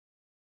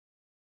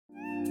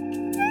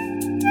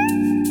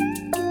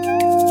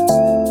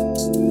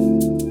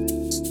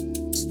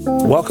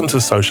Welcome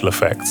to Social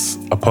Effects,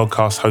 a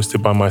podcast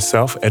hosted by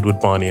myself, Edward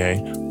Barnier,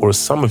 or as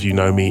some of you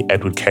know me,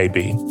 Edward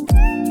KB.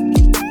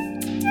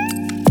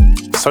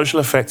 Social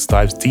Effects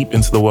dives deep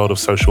into the world of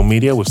social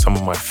media with some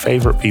of my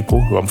favorite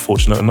people who I'm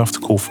fortunate enough to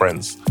call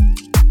friends.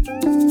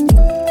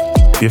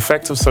 The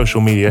effect of social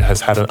media has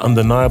had an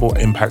undeniable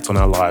impact on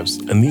our lives,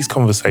 and these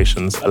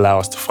conversations allow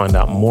us to find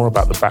out more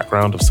about the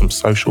background of some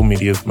social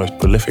media's most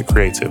prolific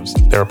creatives,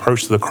 their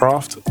approach to the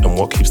craft, and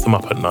what keeps them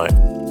up at night.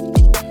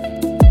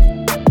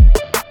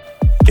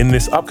 In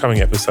this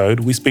upcoming episode,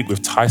 we speak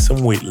with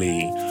Tyson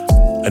Wheatley,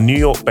 a New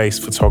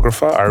York-based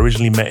photographer I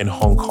originally met in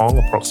Hong Kong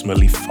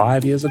approximately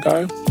 5 years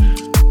ago.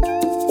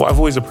 What I've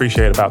always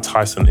appreciated about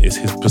Tyson is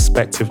his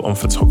perspective on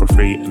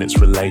photography and its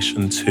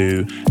relation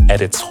to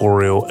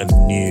editorial and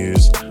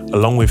news,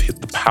 along with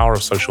the power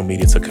of social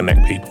media to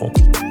connect people.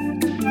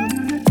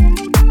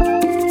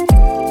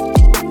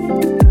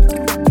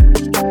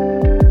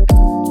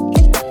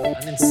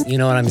 You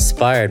know what? I'm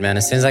inspired, man.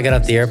 As soon as I got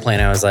off the airplane,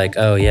 I was like,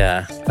 oh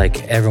yeah,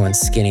 like everyone's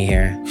skinny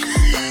here.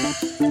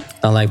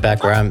 Not like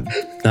back where I'm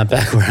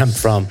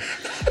from,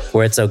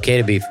 where it's okay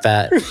to be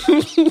fat. Dude,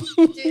 the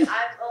only thing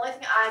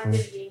I've been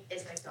eating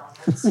is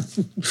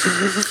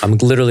McDonald's. I'm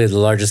literally the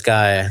largest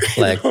guy,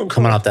 like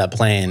coming off that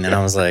plane, and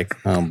I was like,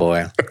 oh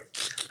boy,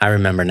 I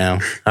remember now.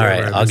 All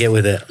right, man, I'll get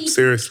with it.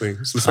 Seriously,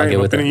 it's the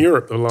same. I've been in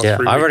Europe the last 3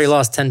 weeks. I already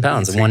lost 10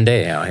 pounds in one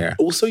day out here.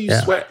 Also, you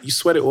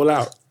sweat it all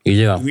out. You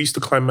do. We used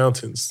to climb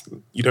mountains.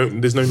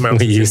 There's no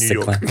mountains in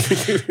New York.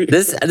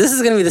 This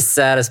is gonna be the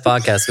saddest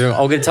podcast. We're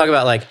all gonna talk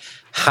about like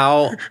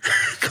how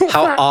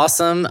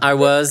awesome I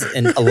was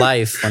in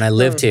life when I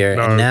lived here,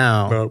 and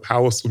now. No,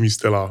 how awesome you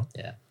still are.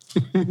 Yeah.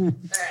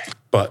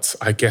 But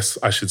I guess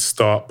I should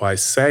start by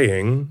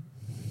saying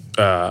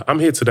I'm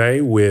here today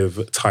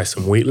with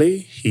Tyson Wheatley.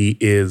 He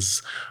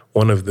is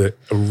one of the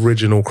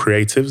original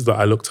creatives that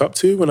I looked up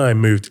to when I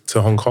moved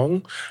to Hong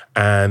Kong.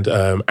 And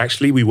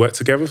actually, we worked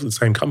together for the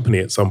same company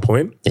at some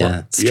point.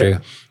 Yeah, it's true.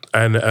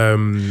 And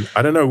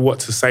I don't know what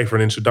to say for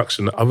an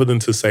introduction other than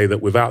to say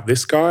that without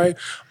this guy,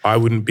 I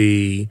wouldn't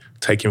be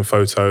taking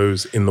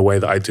photos in the way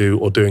that I do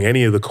or doing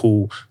any of the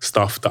cool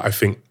stuff that I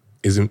think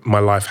my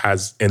life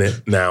has in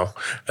it now.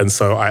 And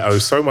so I owe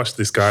so much to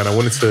this guy, and I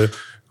wanted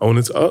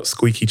to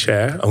squeaky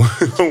chair. I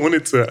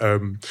wanted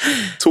to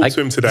talk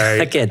to him today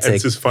and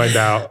just find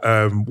out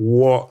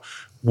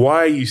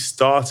why you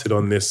started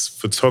on this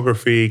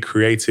photography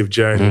creative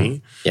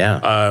journey.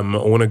 I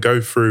want to go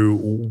through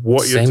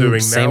what you're doing now.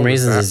 Same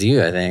reasons as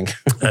you, I think.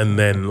 And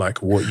then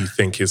like what you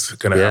think is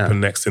going to happen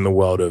next in the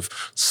world of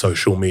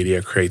social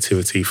media,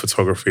 creativity,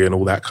 photography, and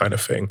all that kind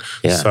of thing.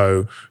 Yeah.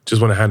 So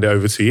just want to hand it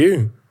over to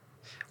you.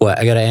 Well,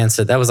 I got to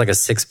answer. That was like a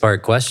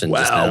 6-part question.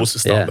 Wow, just now. Let's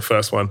just start with the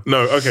first one.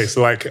 No, okay.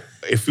 So like,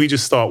 if we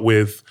just start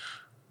with,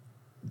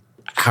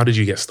 how did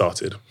you get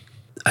started?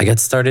 I got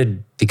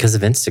started because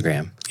of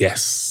Instagram.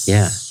 Yes.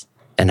 Yeah,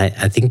 and I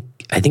think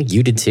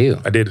you did too.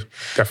 I did,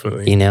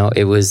 definitely. You know,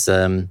 it was.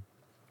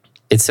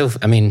 It's so.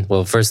 I mean,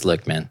 well, first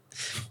look, man.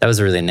 That was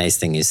a really nice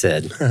thing you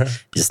said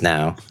just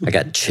now. I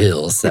got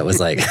chills. That was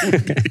like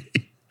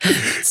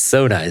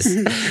so nice.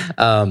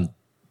 I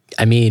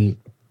mean.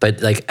 But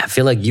like, I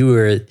feel like you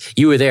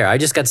were there. I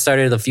just got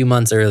started a few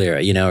months earlier,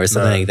 you know, or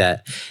something like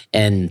that.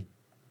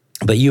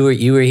 But you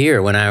were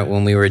here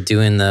when we were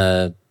doing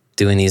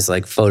these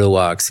like photo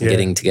walks and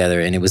getting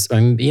together, and it was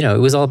you know, it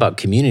was all about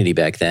community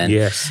back then.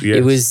 Yes.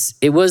 There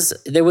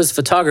was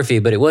photography,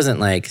 but it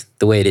wasn't like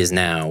the way it is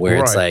now, where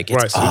it's like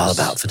it's all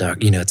about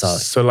photography. You know, it's all.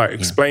 So like,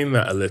 explain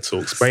that a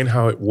little. Explain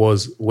how it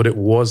was, what it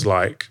was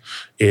like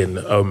in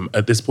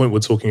at this point. We're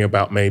talking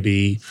about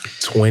maybe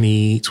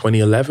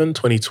 2011,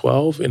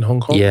 2012 in Hong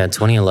Kong. Yeah,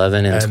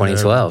 2011 and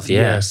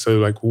 2012. So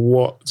like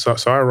what? So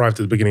I arrived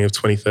at the beginning of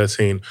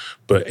 2013,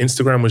 but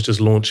Instagram was just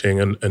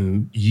launching,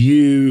 and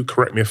you,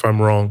 correct me if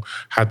I'm wrong,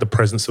 had the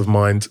presence of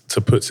mind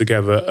to put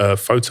together a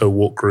photo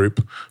walk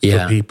group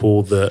for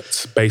people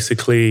that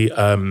basically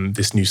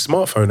this new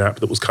smartphone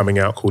app that was coming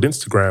out called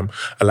Instagram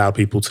allowed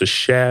people to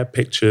share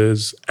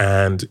pictures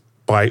and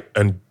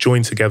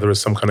join together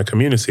as some kind of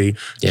community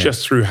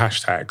just through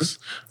hashtags.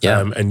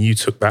 And you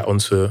took that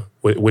onto,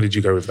 where did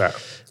you go with that?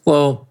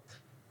 Well,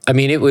 I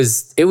mean, it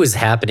was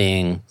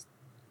happening,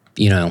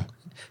 you know,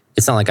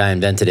 it's not like I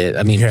invented it.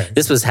 I mean,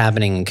 this was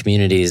happening in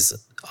communities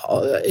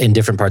in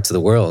different parts of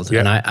the world.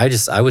 And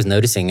I was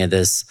noticing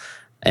this,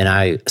 and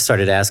I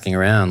started asking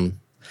around,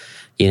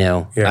 you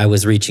know, I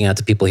was reaching out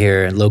to people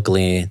here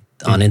locally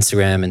on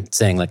Instagram and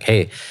saying like,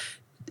 hey,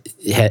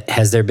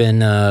 has there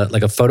been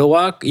like a photo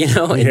walk, you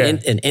know,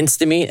 an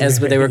Instameet, as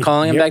what they were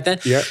calling them back then?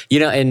 You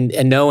know,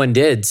 and no one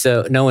did.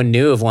 So no one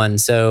knew of one.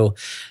 So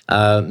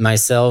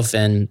myself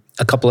and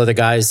a couple other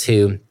guys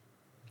who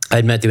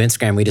I'd met through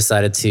Instagram, we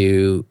decided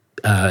to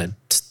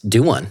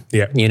do one.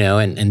 Yeah. You know,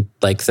 and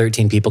like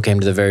 13 people came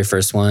to the very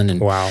first one. And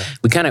wow.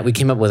 we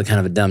came up with a kind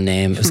of a dumb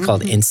name. It was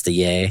called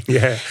Insta-Yay.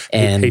 Yeah.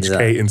 And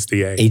HK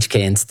Insta-Yay.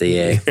 HK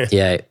Insta-Yay.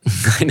 Yeah,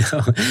 I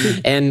know.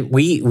 And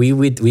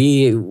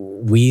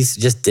we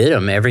just did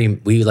them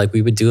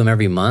we would do them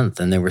every month,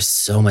 and they were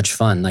so much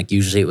fun. Like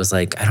usually it was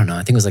like, I don't know,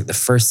 I think it was like the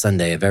first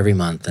Sunday of every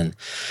month, and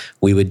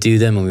we would do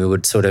them, and we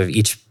would sort of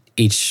each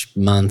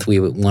month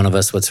one of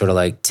us would sort of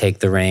like take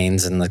the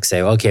reins and like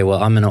say, okay,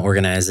 well, I'm going to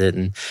organize it.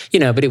 And, you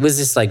know, but it was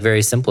just like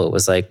very simple. It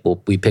was like,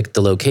 well, we picked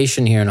the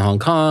location here in Hong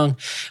Kong.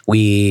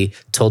 We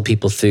told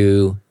people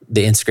through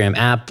the Instagram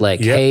app,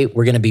 like, hey,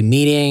 we're going to be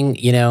meeting,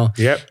 you know,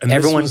 and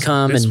everyone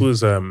this was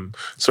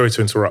sorry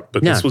to interrupt,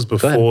 but this was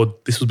before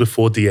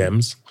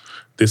DMs.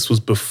 This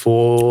was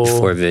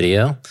before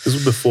video. This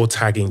was before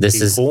tagging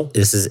people.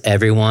 This is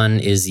everyone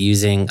is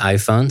using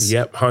iPhones.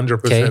 Yep,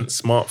 100%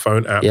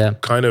 smartphone app.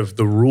 Yep. Kind of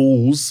the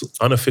rules,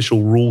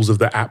 unofficial rules of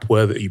the app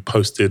were that you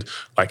posted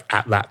like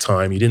at that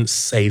time. You didn't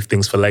save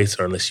things for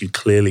later unless you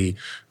clearly,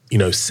 you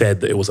know,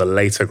 said that it was a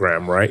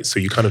latergram, right? So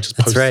you kind of just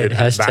posted.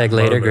 That's right. Hashtag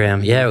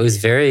latergram. Yeah, it was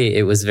very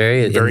in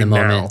the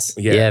moment.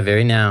 Yeah,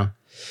 very now.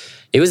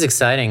 It was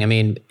exciting. I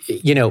mean,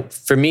 you know,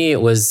 for me,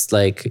 it was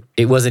like,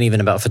 it wasn't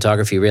even about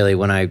photography really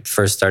when I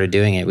first started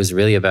doing it. It was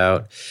really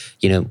about,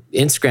 you know,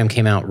 Instagram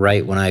came out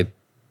right when I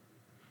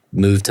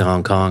moved to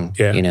Hong Kong.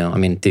 Yeah. You know, I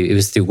mean, it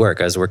was through work.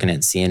 I was working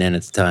at CNN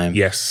at the time.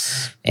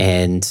 Yes.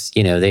 And,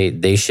 you know,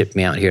 they shipped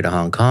me out here to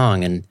Hong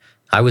Kong, and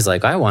I was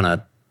like, I want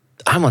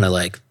to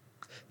like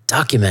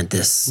document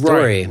this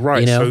story. Right.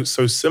 You know?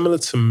 So similar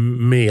to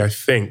me, I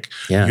think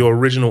your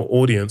original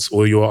audience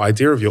or your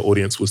idea of your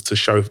audience was to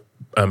show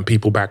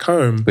people back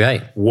home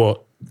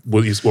what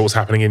was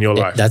happening in your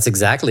life. That's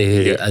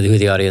exactly who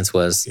the audience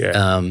was.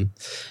 Yeah.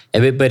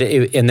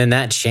 And then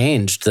that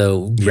changed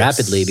though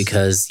rapidly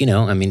because, you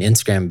know, I mean,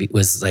 Instagram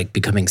was like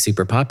becoming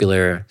super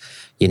popular,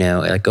 you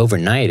know, like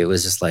overnight. It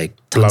was just like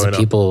tons of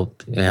people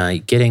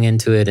getting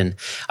into it. And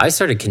I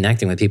started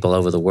connecting with people all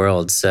over the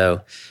world.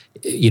 So,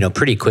 you know,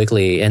 pretty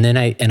quickly. And then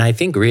I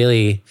think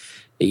really,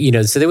 you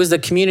know, so there was the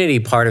community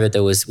part of it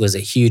that was a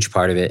huge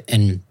part of it.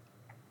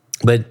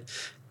 But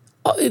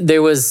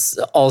there was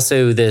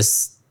also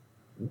this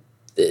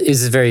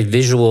is a very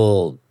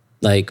visual,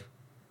 like,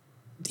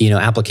 you know,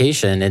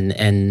 application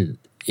and,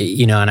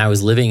 you know, and I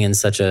was living in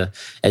such a,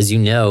 as you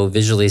know,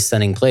 visually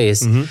stunning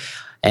place. Mm-hmm.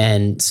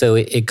 And so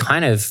it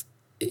kind of,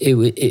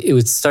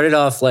 it started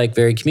off like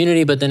very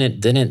community, but then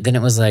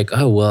it was like,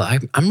 oh, well,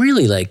 I'm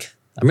really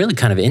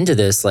kind of into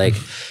this, like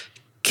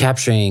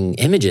capturing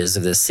images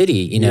of the city,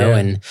 you know,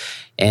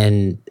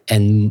 and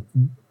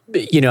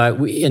you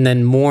know, and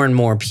then more and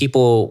more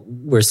people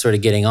were sort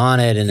of getting on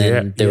it, and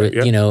then there were,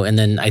 you know, and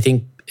then I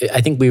think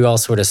we all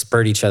sort of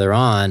spurred each other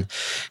on,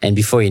 and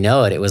before you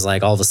know it, it was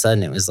like all of a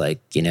sudden it was like,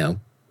 you know,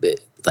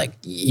 like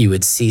you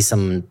would see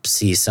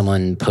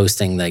someone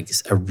posting like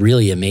a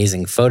really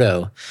amazing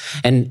photo,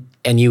 and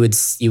you would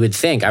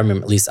think, I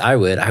remember, at least I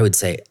would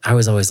say, I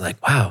was always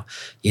like, wow,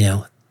 you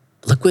know,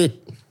 look what,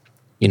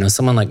 you know,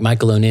 someone like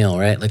Michael O'Neill,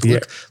 right? Like,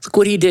 look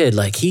what he did.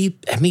 Like he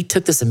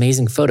took this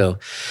amazing photo,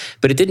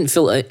 but it didn't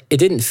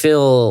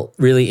feel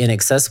really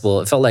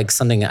inaccessible. It felt like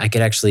something I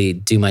could actually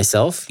do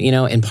myself, you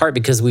know, in part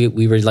because we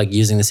were like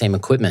using the same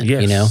equipment,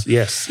 you know?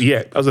 Yes. Yeah.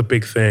 That was a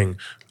big thing.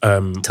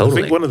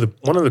 Totally. I think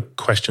one of the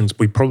questions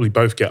we probably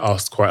both get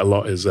asked quite a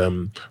lot is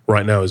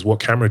right now is what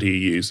camera do you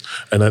use?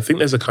 And I think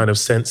there's a kind of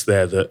sense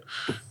there that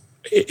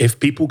if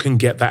people can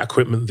get that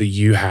equipment that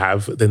you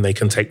have, then they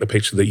can take the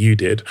picture that you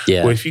did.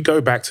 Yeah. Well, if you go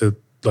back to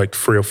like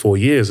 3 or 4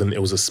 years and it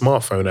was a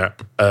smartphone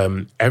app,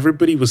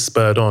 everybody was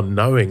spurred on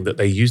knowing that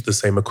they used the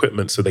same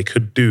equipment, so they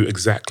could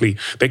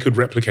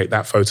replicate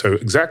that photo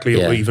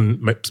exactly or even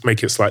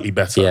make it slightly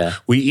better. Yeah.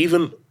 We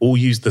even all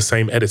used the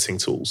same editing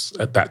tools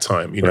at that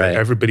time. You know,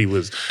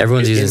 everyone's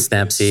using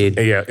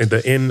Snapseed. Yeah,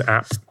 the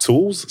in-app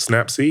tools,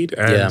 Snapseed,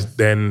 and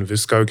then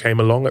VSCO came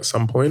along at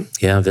some point.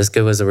 Yeah,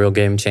 VSCO was a real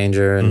game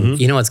changer. And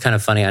you know what's kind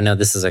of funny? I know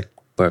this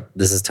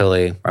is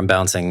totally, I'm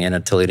bouncing in a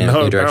totally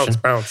new direction.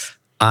 Bounce.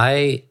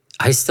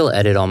 I still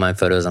edit all my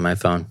photos on my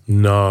phone.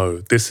 No,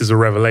 this is a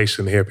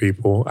revelation here,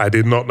 people. I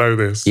did not know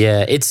this.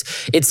 Yeah, it's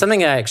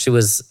something I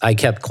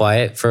kept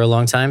quiet for a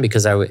long time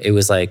because I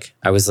was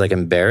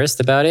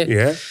embarrassed about it.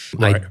 Yeah,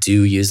 right. I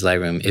do use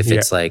Lightroom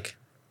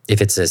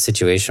if it's a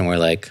situation where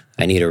like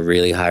I need a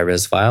really high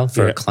res file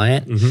for a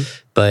client,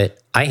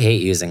 but I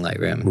hate using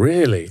Lightroom.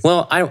 Really?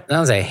 Well, not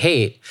as I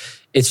hate.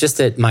 It's just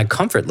that my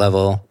comfort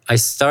level. I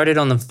started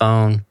on the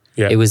phone.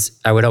 Yeah.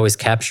 I would always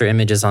capture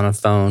images on a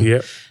phone. Yeah.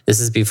 This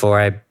is before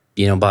I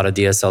bought a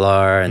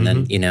DSLR, and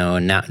then,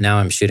 and now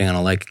I'm shooting on a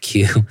Leica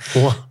Q.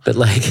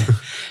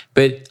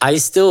 But I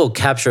still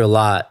capture a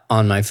lot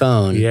on my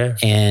phone. Yeah.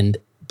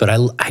 But I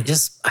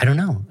don't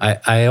know.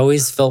 I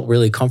always felt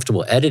really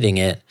comfortable editing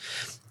it.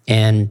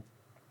 And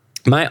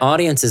my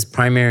audience is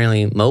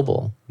primarily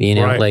mobile,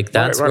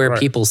 that's where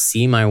people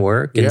see my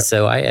work. And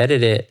so I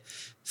edit it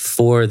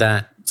for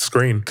that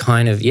screen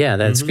kind of,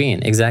 that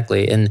screen.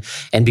 Exactly. And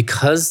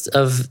because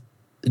of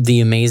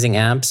the amazing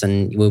apps,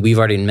 and we've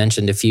already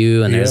mentioned a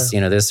few, and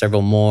there's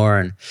several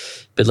more,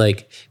 but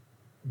like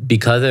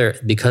because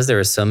there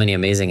are so many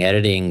amazing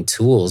editing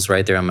tools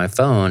right there on my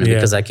phone, and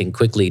because I can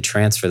quickly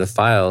transfer the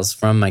files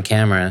from my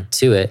camera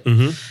to it.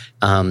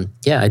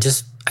 I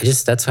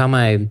just that's how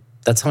my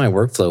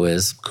workflow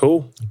is.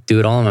 Cool. Do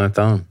it all on my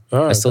phone.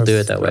 I still do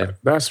it that way.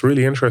 That's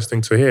really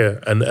interesting to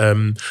hear.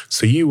 And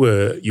so you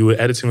were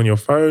editing on your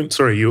phone.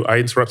 Sorry, I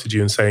interrupted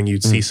you in saying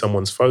you'd see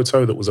someone's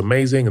photo that was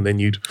amazing, and then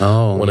you'd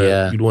want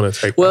to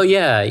take. Well,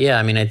 yeah.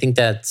 I mean, I think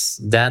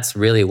that's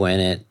really when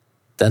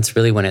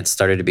it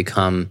started to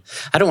become,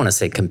 I don't want to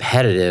say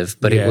competitive,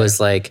 but it was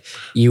like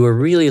you were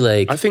really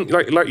like, I think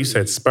like you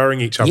said,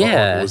 spurring each other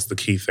on was the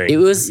key thing. It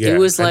was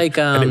like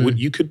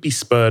you could be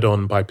spurred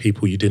on by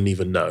people you didn't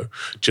even know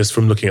just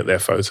from looking at their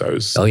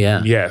photos. Oh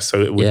yeah. Yeah.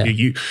 So it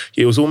would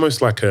it was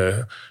almost like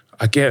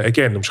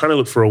Again, I'm trying to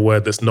look for a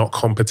word that's not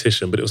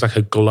competition, but it was like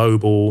a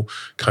global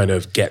kind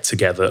of get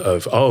together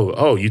of,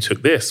 oh, you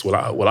took this. Well,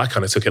 I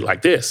kind of took it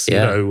like this.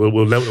 Yeah. You know,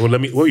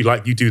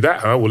 you do that,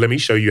 huh? Well, let me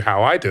show you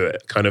how I do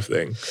it, kind of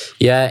thing.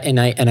 Yeah, and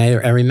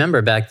I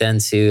remember back then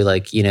too,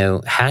 like,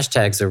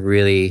 hashtags are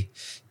really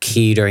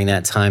key during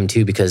that time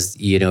too, because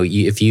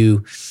if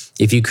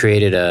you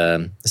created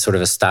a sort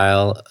of a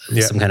style,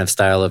 some kind of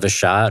style of a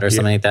shot or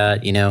something like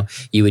that,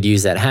 you would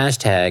use that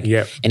hashtag.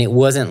 Yeah. And it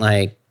wasn't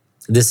like,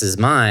 this is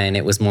mine.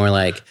 It was more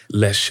like,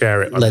 let's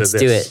share it. Let's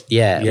do it.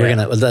 Yeah. We're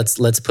gonna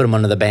let's put them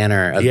under the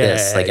banner of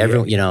this. Like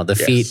everyone, the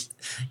feet,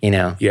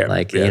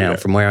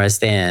 from where I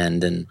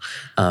stand, and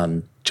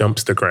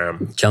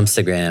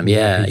Jumpstagram.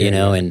 Yeah.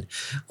 And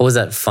what was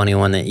that funny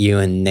one that you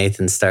and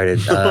Nathan started?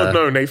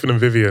 Nathan and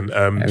Vivian.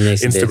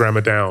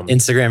 Instagrammer down.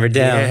 Instagrammer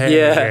down.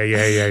 Yeah.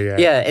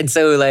 Yeah. And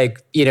so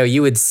like,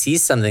 you would see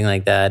something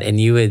like that, and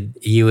you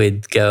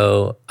would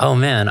go, oh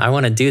man, I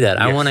want to do that.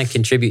 I want to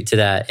contribute to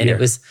that. And it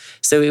was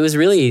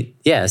really,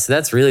 so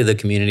that's really the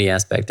community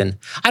aspect. And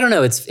I don't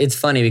know, it's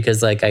funny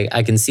because like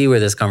I can see where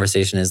this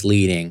conversation is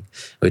leading,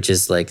 which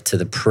is like to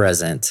the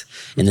present.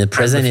 And the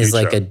present is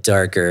like a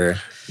darker.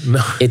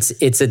 No.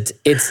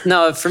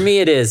 No, for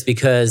me it is,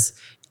 because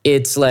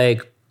it's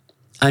like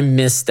I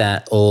miss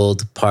that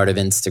old part of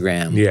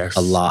Instagram a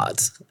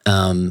lot.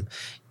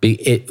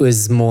 It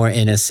was more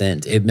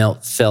innocent. It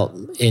felt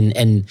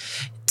in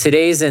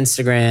today's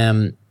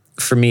Instagram,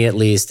 for me at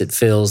least, it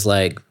feels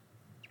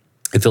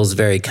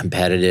very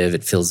competitive.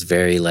 It feels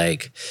very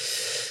like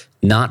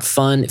not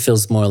fun. It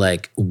feels more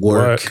like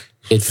work.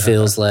 It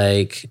feels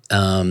like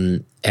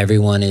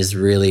everyone is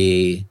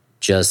really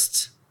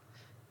just,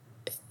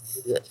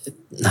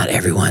 not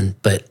everyone,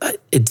 but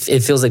it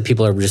feels like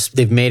people are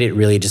they've made it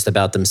really just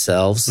about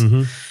themselves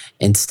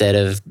instead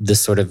of this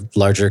sort of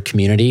larger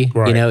community.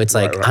 Right, it's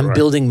like, I'm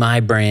building my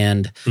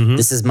brand.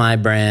 This is my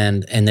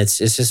brand. And it's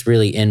just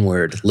really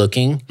inward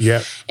looking.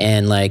 Yeah.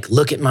 And like,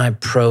 look at my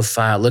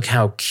profile. Look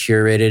how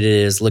curated it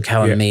is. Look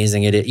how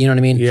amazing it is. You know what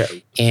I mean? Yeah.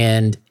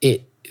 And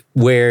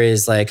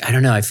whereas like, I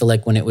don't know, I feel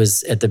like when it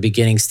was at the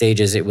beginning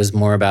stages, it was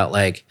more about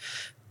like,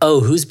 oh,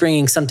 who's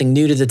bringing something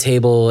new to the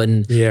table,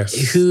 and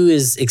who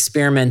is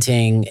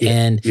experimenting,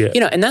 and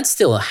and that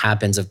still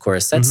happens, of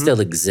course. That still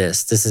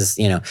exists. This is,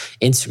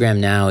 Instagram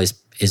now is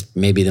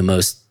maybe the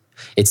most.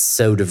 It's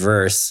so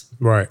diverse,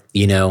 right?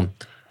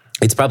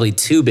 It's probably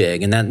too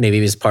big, and that maybe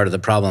is part of the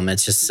problem.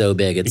 It's just so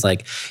big. It's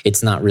like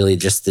it's not really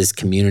just this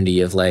community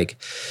of like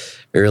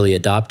early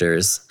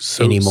adopters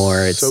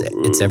anymore.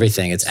 It's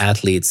everything. It's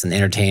athletes and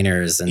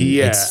entertainers, and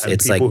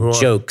it's like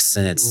jokes,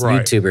 and it's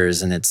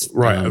YouTubers, and it's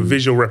a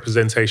visual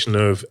representation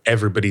of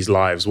everybody's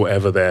lives,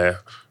 whatever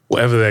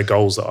their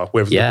goals are,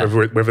 whether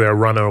they're a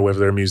runner or whether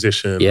they're a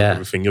musician, or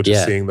everything. You're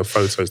just seeing the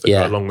photos that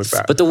go along with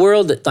that. But the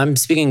world, I'm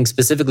speaking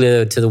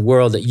specifically to the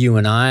world that you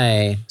and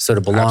I sort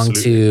of belong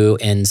to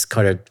and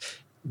kind of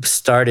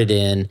started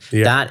in,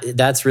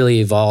 that's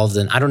really evolved.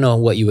 And I don't know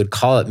what you would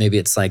call it. Maybe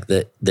it's like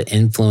the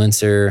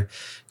influencer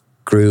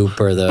group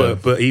or the...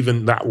 But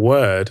even that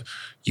word,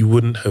 you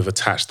wouldn't have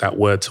attached that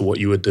word to what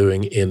you were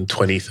doing in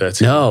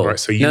 2013. No, right?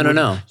 So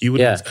no. You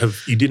wouldn't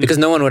have, you didn't... Because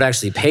no one would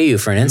actually pay you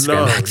for an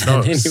Instagram back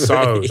then anyway.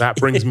 So that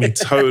brings me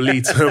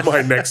totally to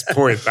my next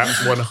point. That's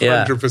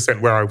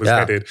 100% where I was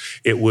headed.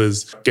 It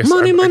was...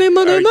 Money.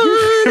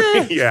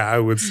 Yeah, I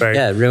would say.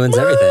 Yeah, it ruins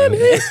everything.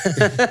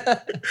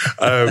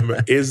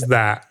 Is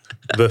that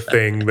the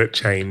thing that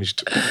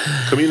changed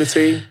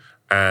community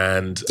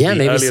and the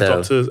early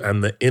adopters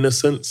and the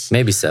innocence?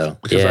 Maybe so.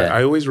 Because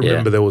I always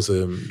remember there was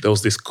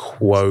this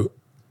quote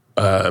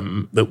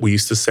that we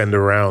used to send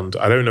around.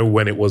 I don't know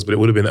when it was, but it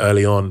would have been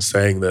early on,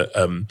 saying that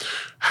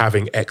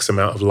having X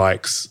amount of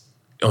likes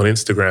on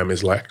Instagram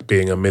is like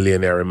being a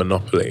millionaire in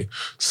Monopoly.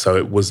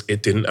 So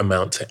it didn't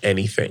amount to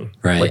anything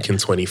like in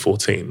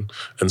 2014.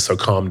 And so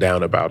calm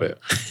down about it,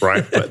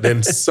 right? But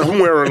then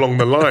somewhere along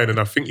the line, and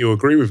I think you'll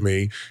agree with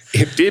me,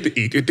 it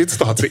did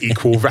start to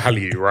equal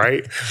value,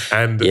 right?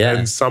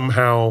 And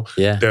somehow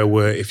there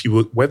were,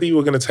 whether you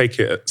were going to take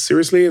it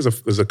seriously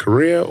as a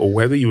career or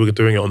whether you were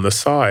doing it on the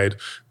side,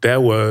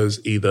 there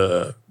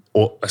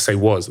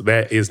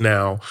is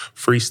now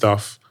free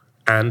stuff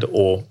and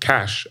or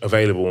cash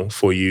available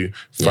for you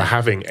for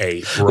having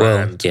a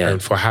brand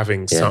and for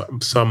having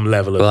some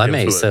level of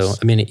influence.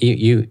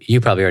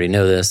 You probably already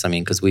know this. I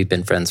mean, because we've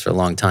been friends for a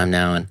long time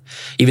now, and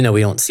even though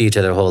we don't see each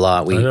other a whole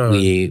lot,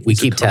 we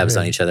keep tabs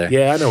on each other.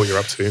 Yeah, I know what you're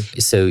up to.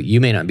 So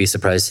you may not be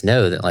surprised to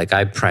know that like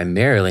I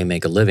primarily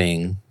make a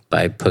living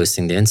by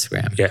posting to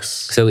Instagram. Yes.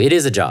 So it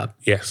is a job.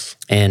 Yes.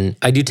 And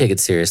I do take it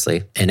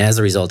seriously, and as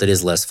a result, it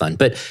is less fun.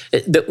 But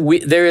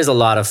there is a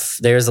lot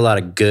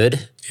of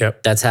good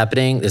that's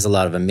happening. There's a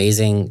lot of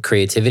amazing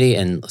creativity,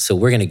 and so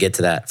we're going to get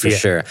to that for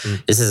sure.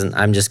 This isn't.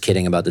 I'm just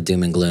kidding about the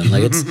doom and gloom.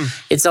 Like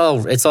it's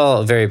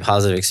all a very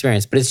positive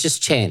experience, but it's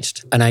just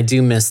changed, and I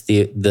do miss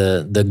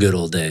the good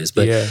old days.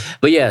 But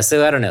yeah.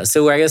 So I don't know.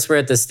 So I guess we're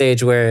at the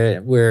stage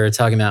where we're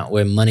talking about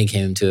when money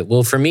came into it.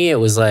 Well, for me, it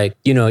was like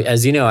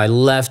as you know, I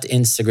left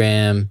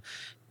Instagram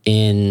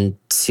in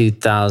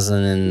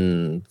 2000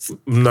 and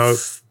no.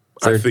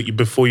 I think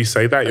before you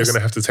say that, you're going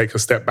to have to take a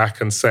step back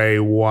and say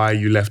why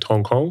you left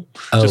Hong Kong.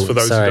 Just for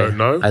those who don't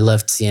know. I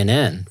left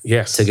CNN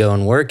to go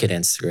and work at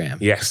Instagram.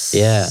 Yes.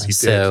 Yeah.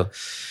 So,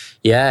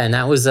 and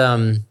that was,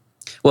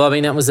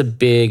 that was a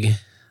big,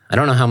 I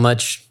don't know how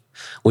much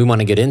we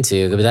want to get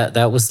into, but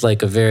that was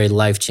like a very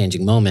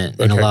life-changing moment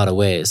in a lot of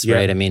ways,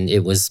 right? I mean,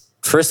 it was,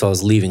 first of all, I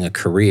was leaving a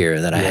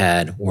career that I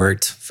had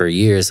worked for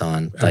years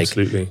on.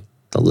 Absolutely. Like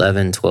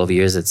 11, 12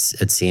 years at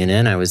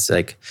CNN. I was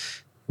like,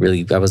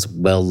 I was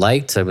well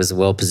liked. I was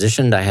well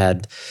positioned. I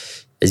had,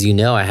 as you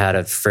know, I had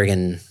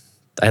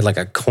like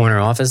a corner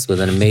office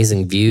with an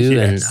amazing view,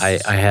 and I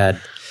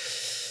had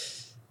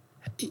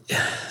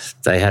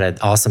an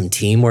awesome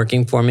team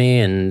working for me,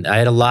 and I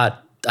had a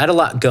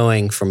lot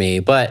going for me.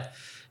 But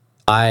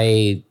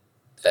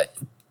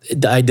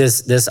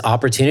this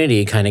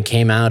opportunity kind of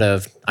came out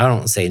of, I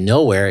don't say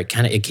nowhere.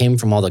 It came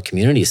from all the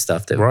community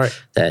stuff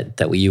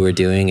that you were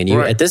doing, and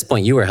you at this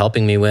point you were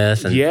helping me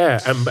with. And,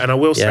 and I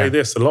will say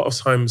this: a lot of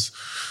times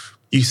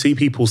you see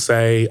people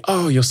say,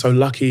 "Oh, you're so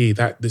lucky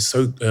that it's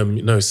so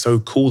so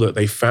cool that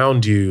they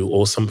found you,"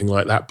 or something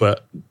like that.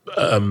 But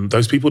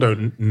those people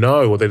don't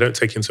know, or they don't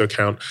take into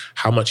account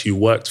how much you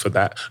worked for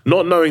that.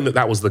 Not knowing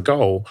that was the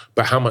goal,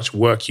 but how much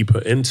work you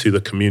put into the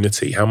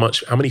community, how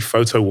many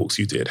photo walks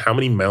you did, how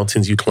many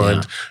mountains you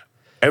climbed.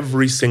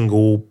 Every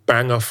single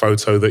banger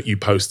photo that you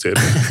posted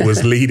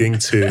was leading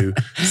to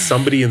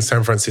somebody in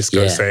San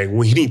Francisco saying,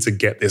 "We need to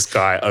get this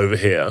guy over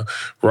here,"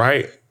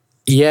 right?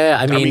 Yeah,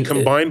 I mean,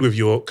 combined with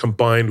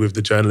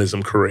the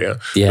journalism career,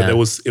 but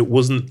it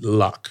wasn't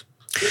luck.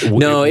 It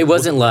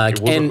wasn't luck.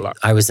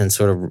 I was in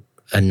sort of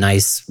a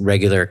nice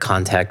regular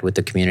contact with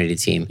the community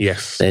team.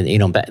 Yes. And,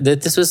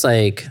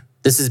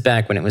 this is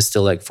back when it was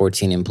still like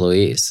 14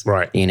 employees.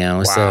 Right.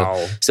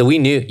 Wow. So we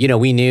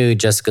knew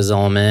Jessica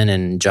Zollman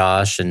and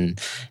Josh and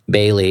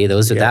Bailey.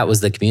 That was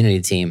the community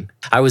team.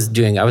 I was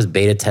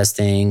beta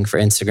testing for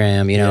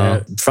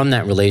Instagram, from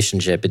that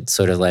relationship. It's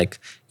sort of like,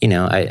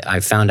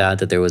 I found out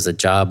that there was a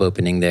job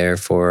opening there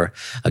for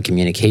a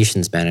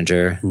communications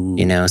manager,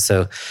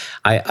 so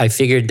I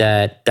figured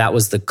that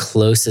was the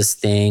closest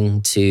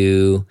thing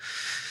to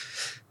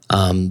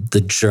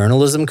the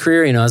journalism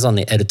career. I was on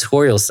the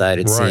editorial side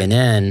at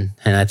CNN,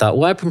 and I thought,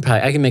 well,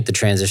 I can make the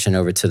transition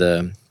over to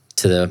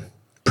the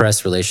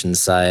press relations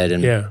side,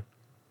 and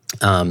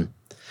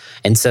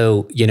and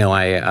so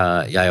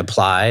I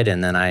applied,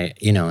 and then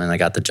I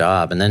got the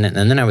job, and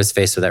then I was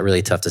faced with that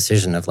really tough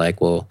decision of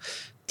like, well,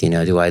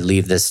 do I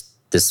leave this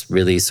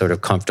really sort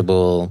of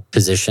comfortable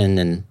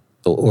position,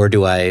 or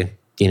do I,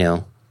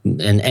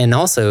 and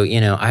also,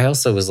 I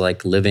also was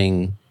like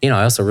living, I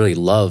also really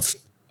love.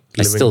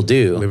 I still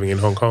do. Living in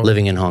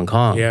Hong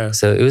Kong. Yeah.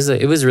 So it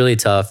was really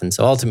tough. And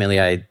so ultimately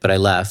I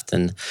left,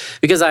 and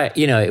because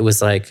it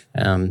was like,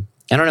 I don't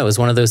know, it was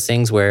one of those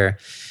things where,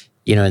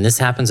 and this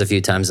happens a few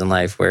times in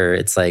life where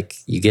it's like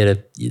you get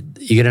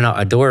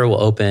a door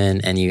will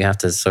open and you have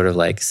to sort of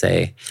like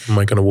say, am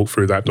I going to walk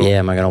through that door? Yeah.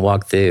 Am I going to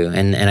walk through?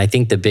 And I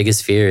think the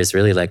biggest fear is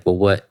really like, well,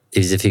 what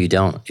is if you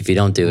don't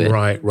do it?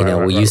 Right.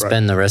 Will you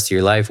spend the rest of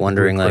your life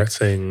wondering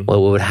regretting, like,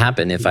 what would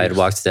happen if I had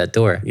walked through that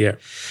door? Yeah.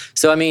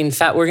 So, I mean,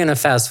 we're going to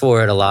fast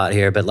forward a lot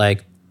here, but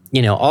like,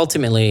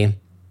 ultimately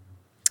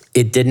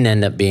it didn't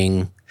end up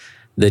being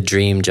the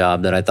dream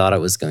job that I thought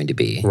it was going to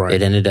be. Right.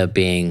 It ended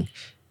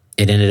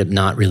up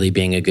not really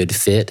being a good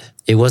fit.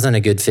 It wasn't a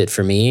good fit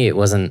for me. It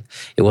wasn't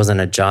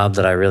a job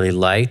that I really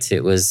liked.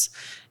 It was,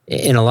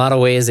 in a lot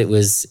of ways,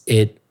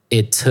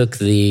 it took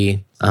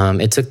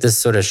this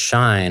sort of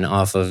shine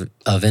off of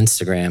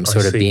Instagram,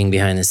 sort of being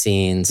behind the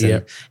scenes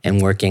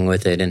and working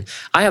with it. And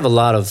I have a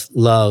lot of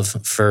love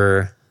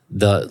for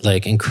the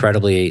like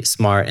incredibly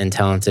smart and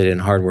talented and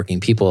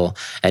hardworking people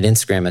at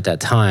Instagram at that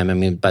time. I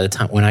mean, by the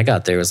time when I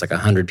got there, it was like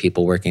 100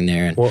 people working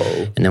there.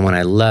 And then when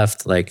I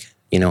left, like,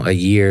 a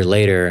year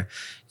later,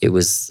 it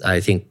was, I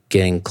think,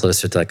 getting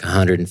closer to like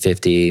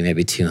 150,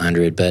 maybe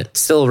 200, but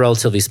still a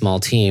relatively small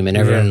team, and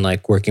everyone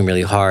like working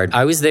really hard.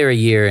 I was there a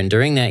year, and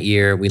during that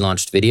year, we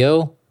launched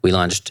video, we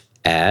launched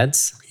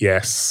ads.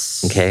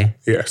 Yes. Okay.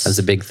 Yes. That was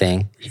a big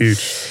thing.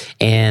 Huge.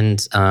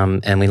 And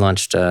we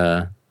launched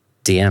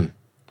DM.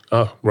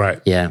 Oh,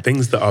 right. Yeah.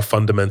 Things that are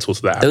fundamental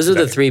to that. Those are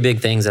the three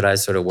big things that I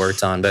sort of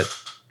worked on. But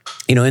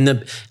on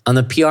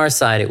the PR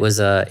side, it was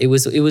a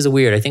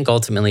weird. I think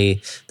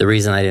ultimately the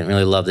reason I didn't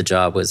really love the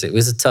job was it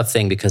was a tough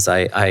thing because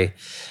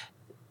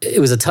it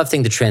was a tough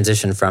thing to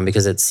transition from,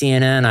 because at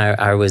CNN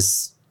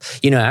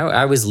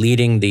I was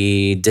leading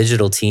the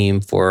digital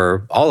team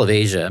for all of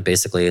Asia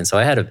basically, and so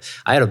I had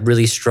a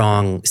really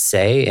strong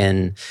say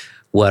in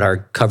what our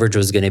coverage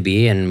was going to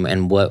be and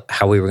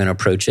how we were going to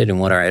approach it and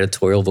what our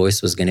editorial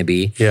voice was going to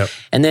be. Yeah.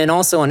 And then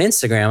also on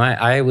Instagram,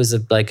 I was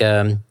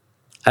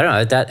I don't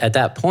know, at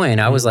that point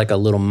I was like a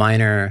little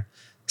minor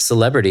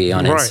celebrity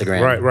on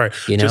Instagram. Right.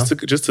 You know?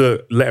 Just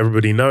to let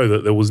everybody know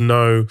that there was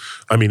I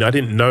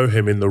didn't know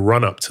him in the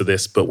run up to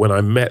this, but when I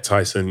met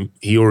Tyson,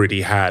 he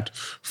already had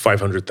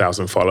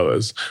 500,000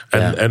 followers.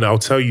 And I'll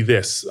tell you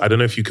this, I don't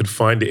know if you could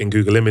find it in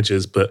Google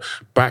Images, but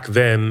back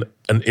then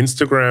an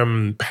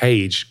Instagram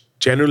page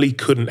generally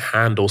couldn't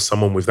handle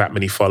someone with that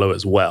many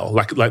followers well.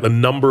 Like the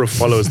number of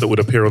followers that would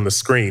appear on the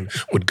screen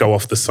would go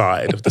off the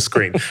side of the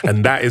screen.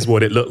 And that is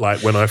what it looked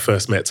like when I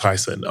first met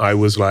Tyson. It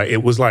was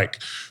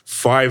like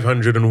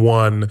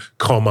 501,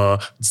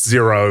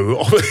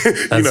 0,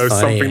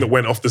 something that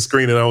went off the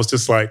screen. And I was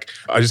just like,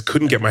 I just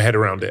couldn't get my head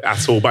around it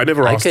at all. But I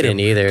never asked him. I couldn't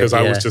either. Because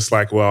I was just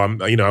like, well,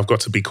 I've got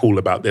to be cool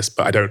about this,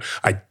 but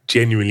I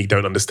genuinely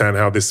don't understand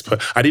how this,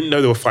 I didn't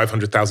know there were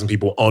 500,000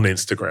 people on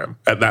Instagram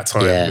at that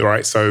time,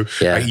 right? So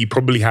he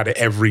probably had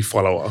every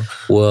follower.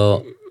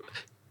 Well,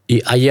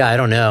 I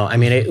don't know. I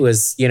mean, it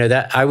was,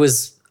 that I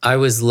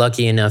was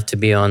lucky enough to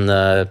be on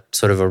the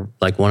sort of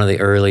one of the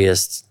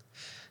earliest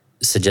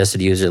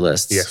suggested user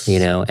lists, yes.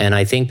 And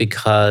I think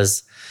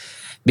because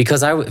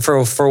I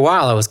for a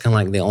while I was kind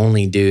of like the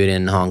only dude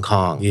in Hong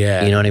Kong, you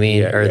know what I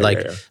mean,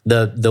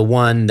 the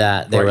one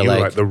that they were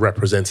like the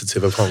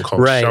representative of Hong Kong,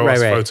 right?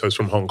 Photos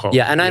from Hong Kong,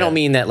 and I don't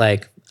mean that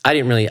like I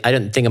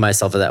didn't think of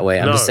myself that way.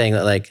 I'm just saying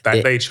that like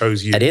they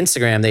chose you at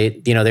Instagram.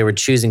 They were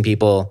choosing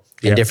people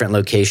in different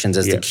locations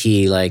as the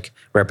key like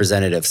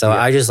representative. So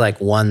I just like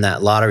won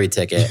that lottery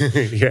ticket,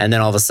 and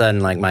then all of a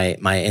sudden like my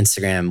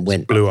Instagram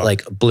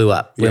blew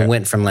up. Yeah. It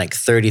went from like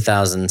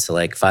 30,000 to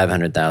like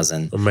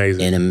 500,000.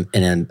 Amazing.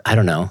 In I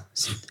don't know,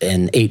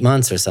 in 8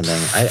 months or something.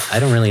 I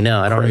don't really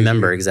know. I don't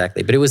remember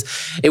exactly, but it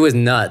was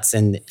nuts.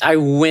 And I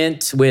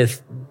went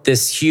with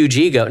this huge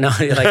ego. No,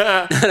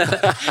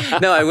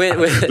 I went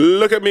with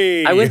look at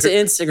me. I went to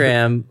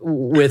Instagram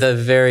with a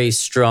very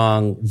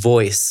strong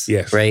voice,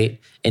 right?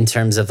 In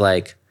terms of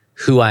like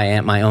who I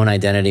am, my own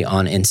identity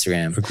on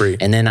Instagram.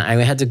 Agreed. And then I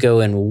had to go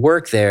and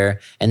work there.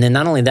 And then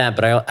not only that,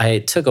 but I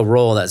took a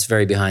role that's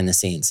very behind the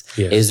scenes.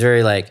 Yes. It was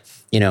very like,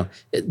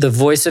 the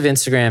voice of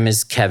Instagram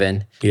is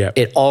Kevin. Yeah.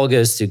 It all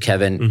goes through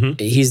Kevin.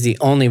 Mm-hmm. He's the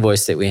only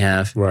voice that we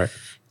have. Right.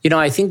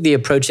 I think the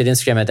approach at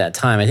Instagram at that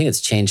time, I think it's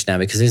changed now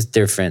because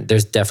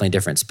there's definitely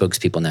different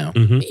spokespeople now.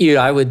 Mm-hmm.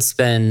 I would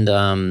spend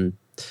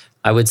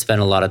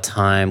a lot of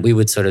time. We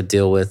would sort of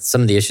deal with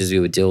some of the issues we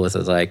would deal with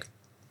like,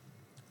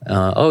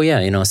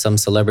 some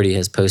celebrity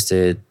has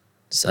posted,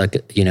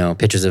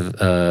 pictures of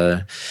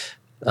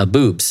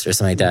boobs or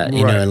something like that,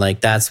 and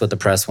like that's what the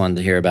press wanted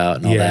to hear about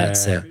and all that.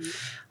 So,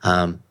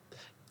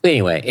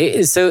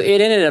 anyway, so it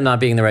ended up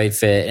not being the right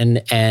fit,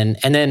 and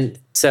then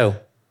so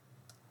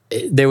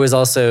there was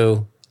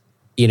also,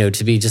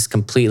 to be just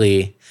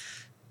completely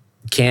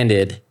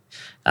candid.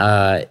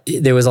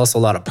 There was also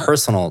a lot of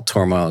personal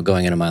turmoil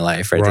going into my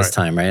life at this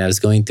time, right? I was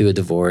going through a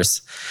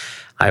divorce.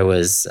 I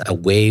was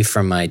away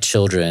from my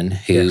children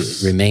who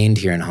remained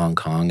here in Hong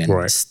Kong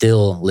and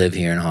still live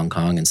here in Hong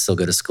Kong and still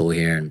go to school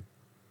here.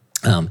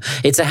 And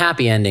it's a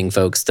happy ending,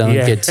 folks. Don't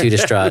get too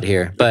distraught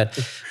here. But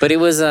it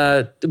was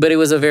a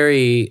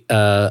very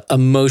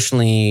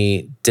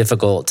emotionally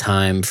difficult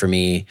time for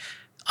me.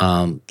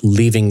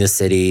 Leaving the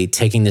city,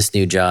 taking this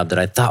new job that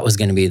I thought was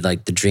going to be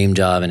like the dream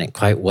job, and it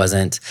quite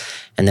wasn't.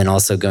 And then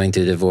also going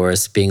through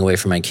divorce, being away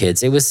from my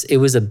kids. It was There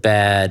was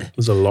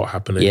a lot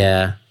happening.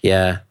 Yeah.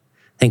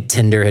 I think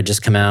Tinder had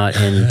just come out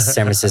in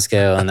San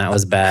Francisco, and that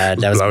was bad.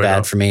 That was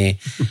bad for me.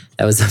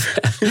 That was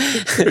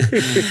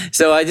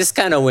so I just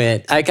kind of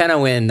went. I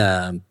went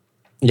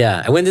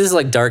through this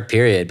like dark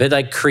period, but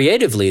like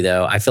creatively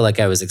though, I feel like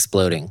I was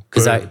exploding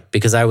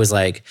because I was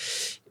like,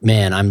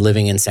 man, I'm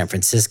living in San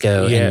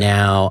Francisco, and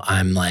now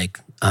I'm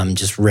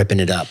just ripping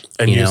it up.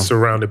 And you're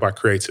surrounded by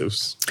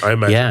creatives, I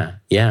imagine.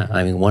 Yeah.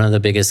 I mean, one of the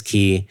biggest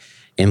key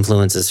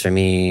influences for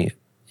me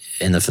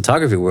in the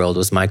photography world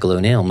was Michael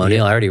O'Neill. I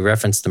already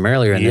referenced him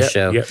earlier in the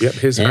show. Yep.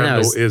 His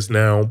handle is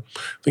now,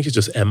 I think it's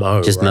just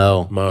Mo. Just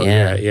right? Mo.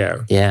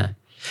 Yeah.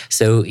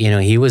 So,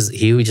 he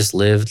just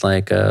lived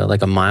like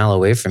a mile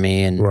away from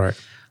me, and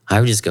I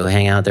would just go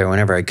hang out there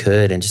whenever I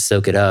could and just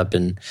soak it up.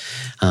 And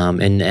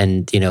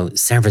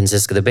San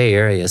Francisco, the Bay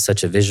Area, is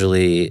such a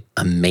visually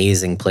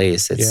amazing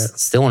place. It's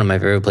still one of my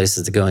favorite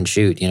places to go and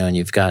shoot. And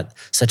you've got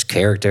such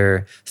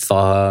character,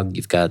 fog.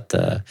 You've got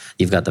the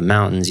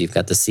mountains. You've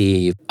got the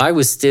sea. I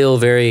was still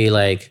very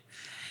like,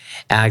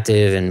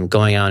 active and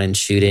going out and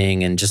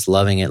shooting and just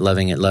loving it.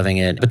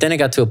 But then it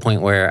got to a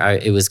point where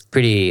it was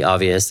pretty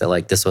obvious that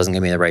like this wasn't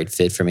gonna be the right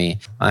fit for me.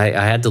 I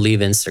had to leave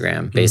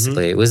Instagram.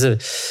 Basically, it was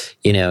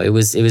it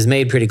was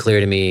made pretty clear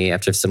to me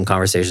after some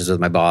conversations with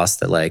my boss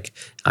that like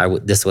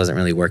this wasn't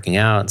really working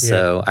out.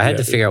 So I had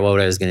to figure out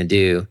what I was gonna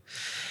do.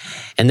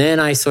 And then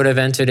I sort of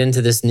entered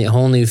into this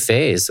whole new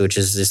phase, which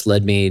has just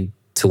led me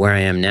to where I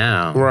am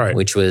now, right?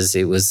 Which was,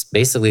 it was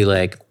basically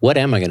like, what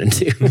am I going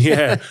to do?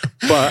 Yeah,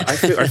 but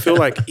I feel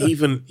like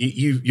even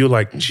you're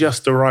like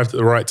just arrived at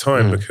the right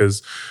time,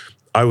 because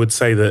I would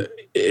say that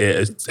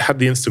had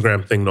the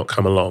Instagram thing not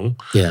come along,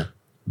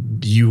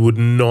 you would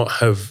not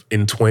have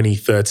in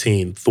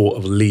 2013 thought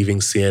of leaving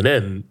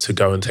CNN to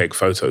go and take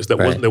photos.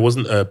 There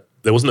wasn't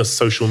a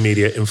social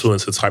media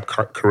influencer type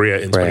career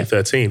in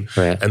 2013,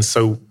 and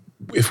so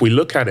if we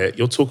look at it,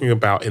 you're talking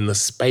about in the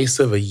space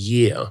of a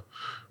year,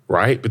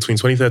 right? Between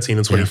 2013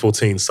 and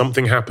 2014,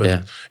 something happened.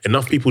 Yeah.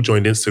 Enough people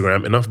joined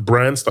Instagram, enough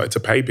brands started to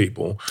pay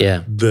people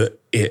that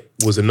it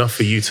was enough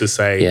for you to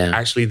say,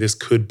 actually, this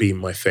could be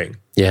my thing.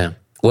 Yeah.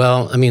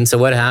 Well, I mean, so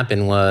what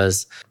happened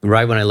was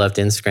right when I left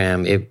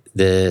Instagram,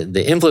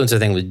 the influencer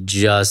thing was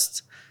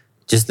just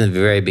in the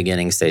very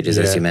beginning stages,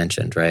 as you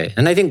mentioned, right?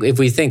 And I think if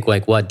we think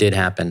like what did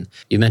happen,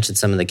 you mentioned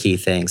some of the key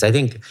things. I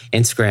think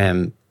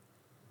Instagram,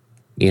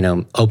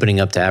 opening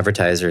up to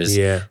advertisers,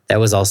 that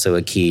was also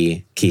a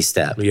key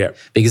step. Yeah.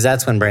 Because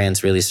that's when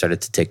brands really started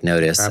to take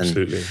notice.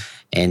 Absolutely.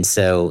 And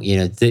so,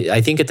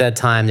 I think at that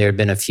time there had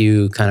been a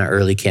few kind of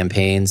early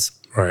campaigns.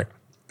 Right.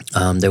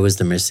 There was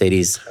the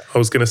Mercedes. I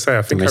was going to say,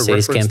 I think I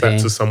referenced campaign.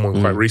 That to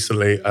someone quite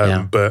recently,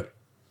 but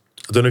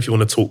I don't know if you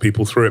want to talk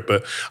people through it,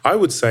 but I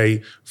would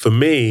say for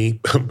me,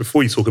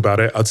 before you talk about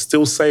it, I'd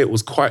still say it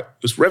was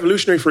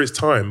revolutionary for its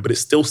time, but it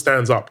still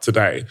stands up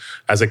today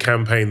as a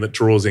campaign that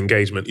draws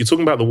engagement. You're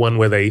talking about the one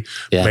where they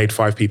made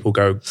 5 people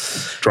go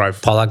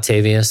drive. Paul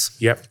Octavius.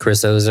 Yep.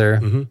 Chris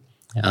Ozer.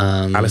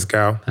 Alice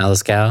Gow.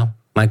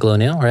 Michael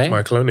O'Neill, right?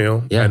 Michael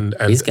O'Neill. Yeah. And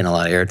he's getting a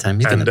lot of airtime.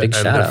 He's getting a big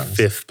shout out. And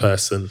the 5th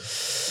person.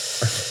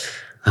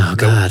 Oh,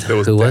 God.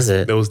 Who was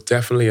it? There was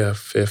definitely a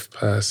 5th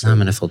person. I'm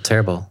going to feel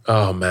terrible.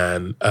 Oh,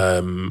 man.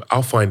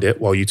 I'll find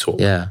it while you talk.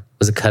 Yeah.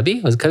 Was it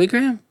Cubby? Was it Cubby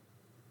Graham?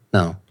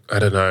 No. I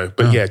don't know.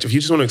 But if you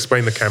just want to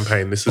explain the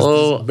campaign, this is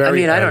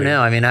very early. I don't know.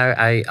 I mean,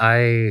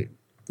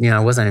 I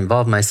wasn't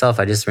involved myself.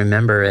 I just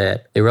remember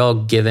it. They were all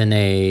given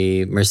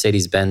a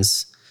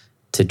Mercedes-Benz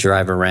to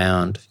drive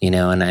around,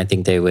 and I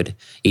think they would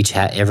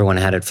everyone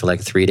had it for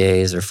like 3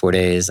 days or 4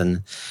 days.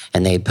 And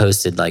they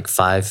posted like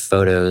 5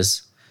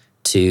 photos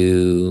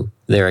to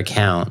their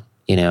account,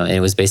 and it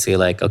was basically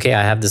like, okay,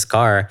 I have this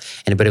car,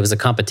 but it was a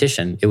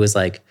competition. It was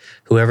like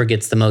whoever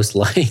gets the most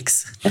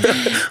likes.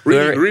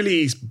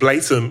 really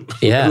blatant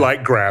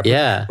like grab.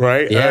 Yeah.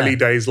 Right? Yeah. Early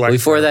days like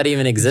before that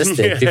even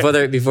existed.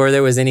 Before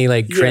there was any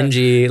like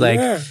cringy,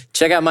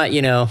 check out my,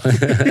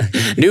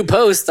 new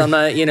post on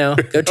my,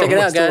 go check it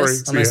out,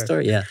 guys. On my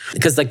story. Yeah.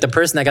 Because like the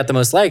person that got the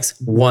most likes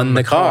won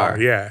the car.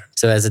 Yeah.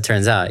 So as it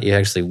turns out,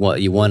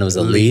 you won was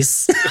a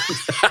lease.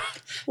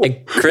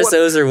 And Chris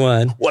Ozer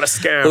won. What a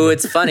scam. Oh,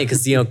 it's funny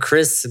because,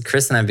 Chris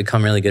and I have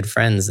become really good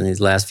friends in these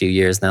last few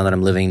years now that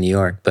I'm living in New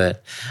York.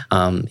 But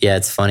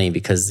it's funny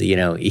because,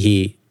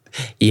 he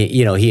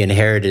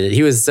inherited it.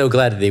 He was so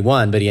glad that he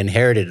won, but he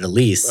inherited a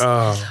lease,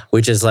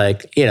 which is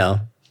like,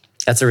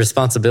 that's a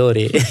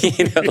responsibility,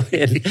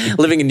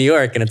 living in New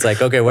York. And it's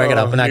like, okay, where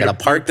I gotta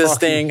park this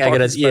thing.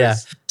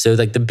 So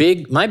like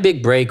my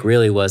big break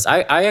really was,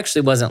 I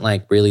actually wasn't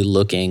like really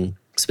looking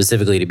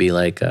specifically to be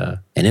like an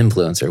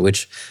influencer,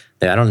 which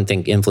I don't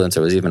think influencer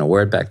was even a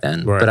word back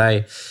then.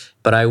 Right.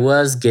 But I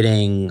was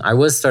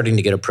starting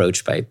to get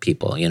approached by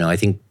people. I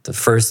think the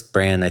first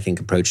brand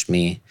approached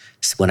me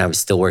when I was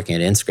still working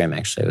at Instagram,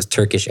 actually. It was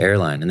Turkish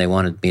Airline, and they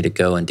wanted me to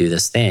go and do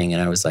this thing.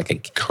 And I was like, I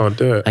can't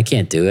do it. I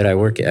can't do it. I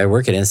work at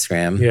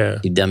Instagram. Yeah.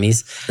 You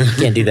dummies.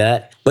 Can't do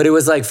that. But it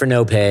was like for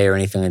no pay or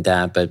anything like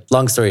that. But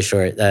long story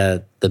short,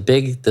 the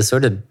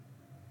sort of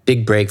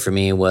big break for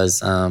me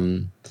was I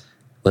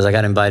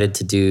got invited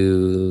to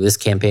do this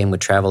campaign with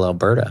Travel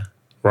Alberta.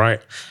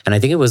 Right. And I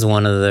think it was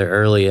one of the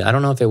early, I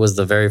don't know if it was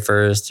the very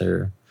first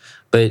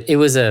but it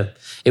was a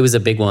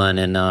big one.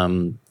 And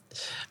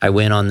I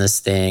went on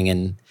this thing.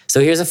 And so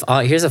here's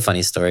a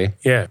funny story.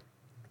 Yeah.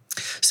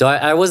 So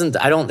I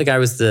don't think I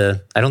was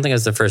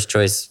the first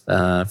choice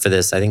for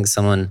this. I think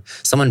someone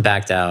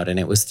backed out, and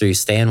it was through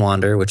Stay and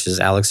Wander, which is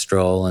Alex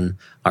Stroll and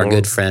our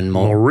good friend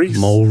Maurice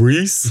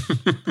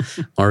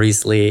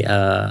Lee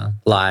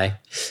Lai,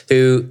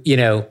 who,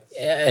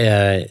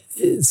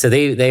 so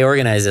they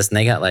organized this, and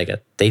they got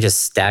they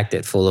just stacked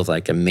it full of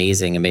like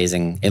amazing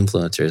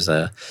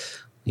influencers.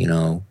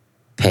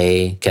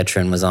 Pay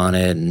Ketron was on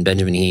it, and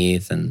Benjamin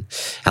Heath, and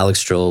Alex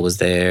Stroll was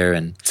there,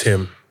 and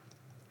Tim.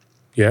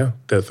 Yeah,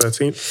 the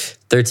 13th.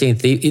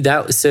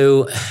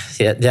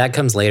 13th. That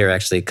comes later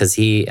actually, because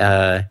he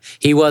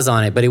was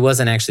on it, but he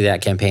wasn't actually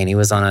that campaign. He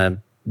was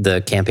on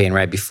the campaign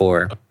right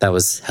before. That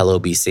was Hello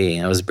BC.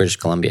 That was British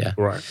Columbia.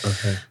 Right.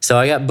 Okay. So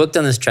I got booked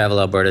on this Travel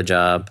Alberta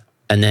job,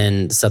 and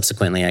then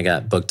subsequently I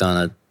got booked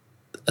on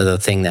a the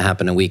thing that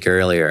happened a week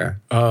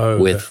earlier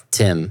with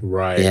Tim.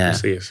 Right. Yeah. I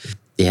see.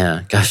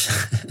 Yeah. Gosh,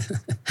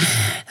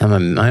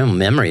 my own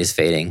memory is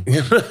fading.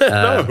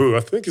 No, I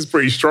think it's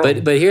pretty strong.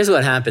 But here's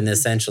what happened.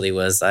 Essentially,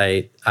 was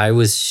I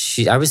was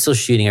still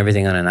shooting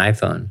everything on an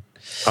iPhone.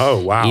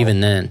 Oh wow.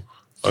 Even then.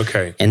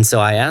 Okay. And so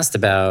I asked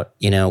about,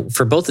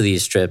 for both of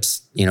these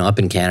trips, up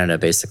in Canada,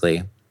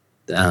 basically,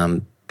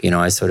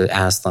 I sort of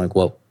asked like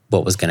what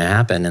was going to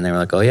happen. And they were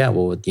like, oh yeah,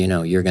 well,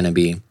 we're going to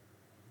be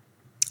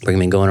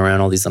going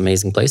around all these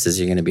amazing places.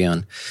 You're going to be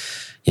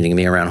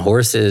around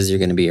horses. You're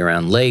going to be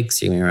around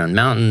lakes. You're going to be around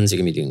mountains. You're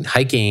going to be doing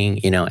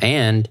hiking,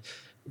 and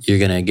you're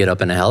going to get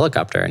up in a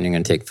helicopter and you're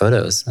going to take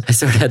photos. I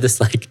sort of had this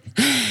like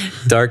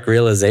dark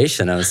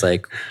realization. I was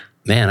like,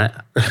 man,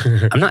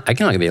 I'm not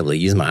going to be able to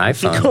use my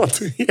iPhone. God,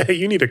 yeah,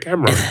 you need a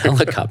camera.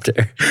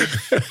 Helicopter.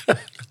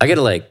 I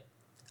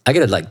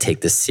gotta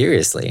take this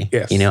seriously.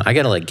 Yes. I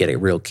gotta get a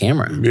real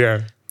camera.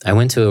 Yeah. I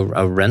went to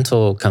a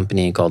rental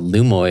company called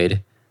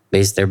Lumoid.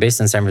 They're based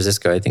in San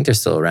Francisco. I think they're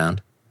still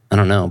around. I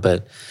don't know,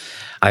 but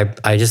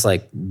I just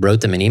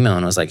wrote them an email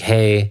and I was like,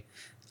 hey,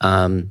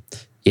 I'm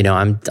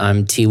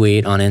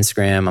T-Wheat on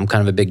Instagram. I'm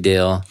kind of a big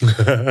deal.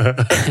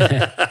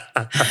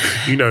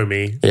 You know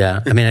me.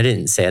 Yeah. I mean, I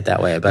didn't say it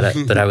that way,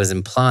 but I was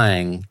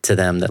implying to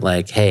them that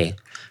hey,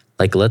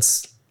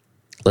 let's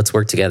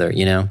work together,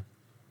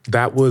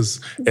 That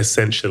was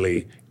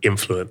essentially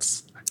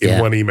influence in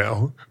one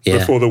email. Yeah.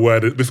 Before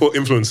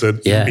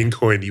influencer had been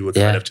coined, you were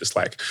kind of just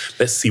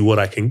let's see what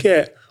I can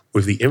get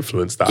with the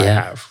influence that I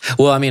have.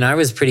 Well, I mean, I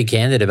was pretty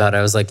candid about it.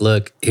 I was like,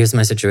 look, here's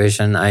my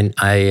situation. I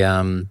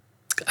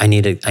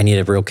need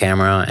a real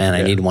camera and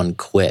I need one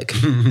quick.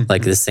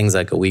 This thing's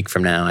a week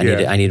from now.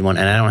 I need one,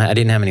 and I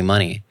didn't have any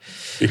money.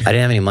 I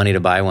didn't have any money to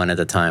buy one at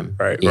the time.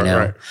 Right.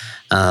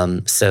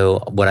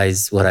 So what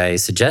I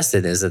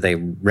suggested is that they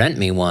rent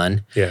me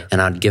one,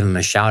 and I'd give them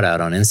a shout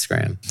out on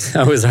Instagram.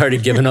 I was already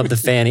giving up the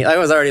fanny. I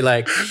was already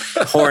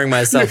whoring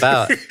myself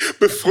out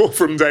before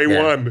from day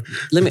one.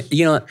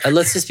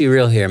 Let's just be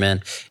real here,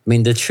 man. I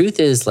mean, the truth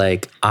is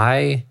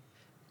I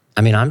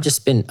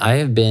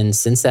have been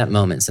since that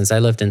moment, since I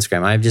left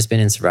Instagram, I've just been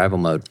in survival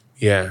mode.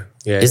 Yeah.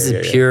 This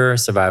is pure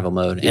survival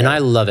mode, and I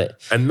love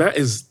it. And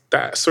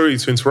sorry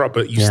to interrupt,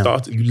 but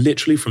you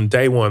literally from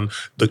day one,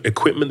 the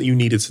equipment that you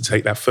needed to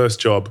take that first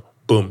job,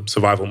 boom,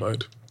 survival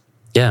mode.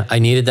 Yeah, I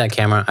needed that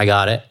camera. I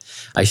got it.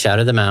 I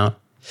shouted them out,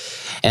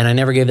 and I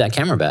never gave that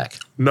camera back.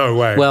 No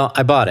way. Well,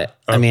 I bought it.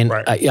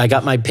 I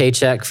got my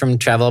paycheck from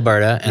Travel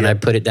Alberta, and I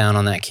put it down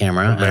on that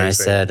camera. Amazing. And I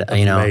said,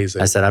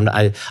 Amazing. I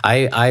said,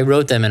 I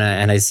wrote them,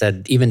 and I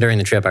said, even during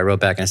the trip, I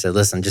wrote back and I said,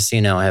 listen, just so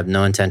you know, I have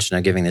no intention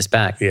of giving this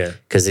back. Yeah.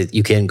 Because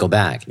you can't go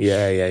back.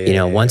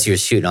 Yeah. Once you're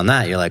shooting on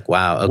that, you're like,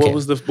 wow, okay. What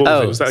was it?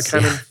 Was that a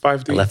Canon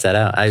 5D? I left that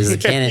out. It was a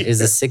Canon. It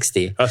was a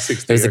 60. A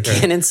 60. It was a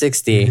Canon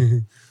 60.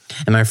 And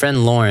my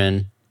friend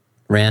Lauren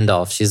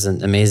Randolph, she's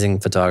an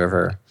amazing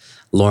photographer.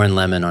 Lauren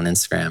Lemon on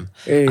Instagram.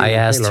 Hey, I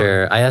asked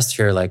her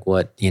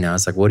what, I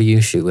was like, what do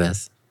you shoot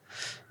with?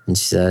 And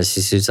she says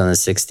she shoots on the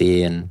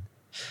 60, and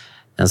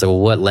I was like, well,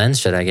 what lens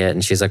should I get?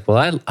 And she's like,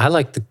 well, I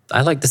like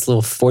this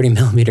little 40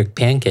 millimeter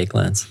pancake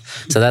lens.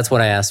 So that's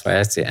what I asked for. I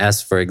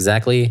asked for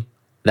exactly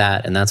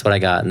that, and that's what I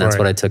got, and that's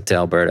what I took to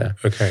Alberta.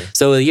 Okay.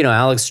 So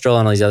Alex Stroll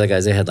and all these other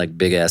guys, they had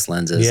big ass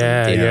lenses.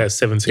 Yeah, and,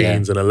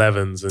 17s and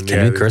 11s, and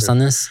Can you curse on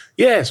this?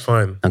 Yeah, it's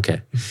fine.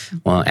 Okay.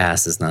 Well,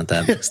 ass is not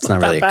that. It's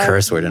not really a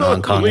curse word in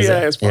Hong Kong, is it?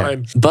 Yeah, it's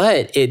fine.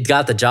 But it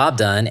got the job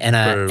done, and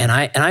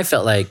I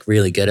felt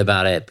really good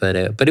about it. But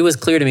it was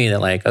clear to me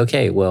that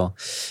okay, well,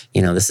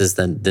 this is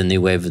the new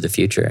wave of the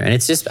future, and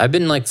it's just I've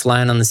been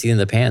flying on the seat of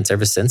the pants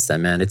ever since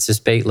then, man. It's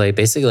just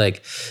basically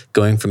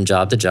going from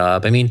job to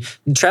job. I mean,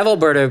 Travel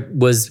Alberta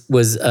was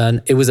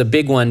a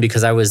big one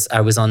because I was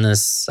on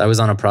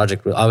a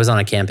project. I was on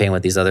a campaign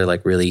with these other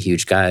really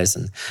huge guys,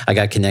 and I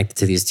got connected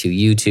to these two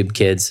YouTube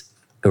kids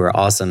who were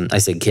awesome. I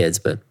say kids,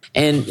 but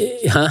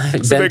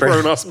they're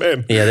grown-ass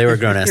men. Yeah, they were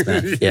grown-ass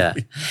men. Yeah,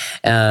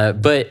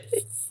 but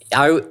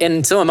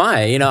and so am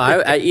I.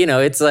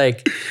 It's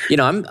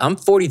I'm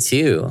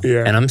 42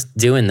 and I'm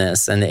doing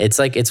this, and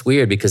it's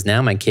weird because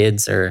now my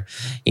kids are,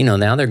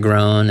 now they're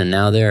grown, and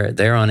now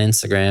they're on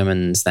Instagram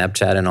and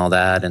Snapchat and all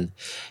that,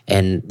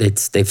 and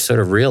they've sort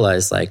of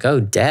realized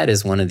oh, dad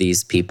is one of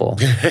these people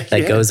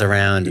that goes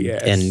around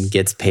and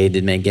gets paid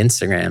to make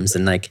Instagrams,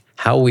 and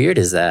how weird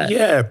is that?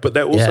 Yeah, but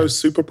they're also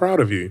super proud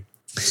of you.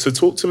 So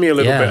talk to me a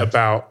little bit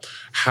about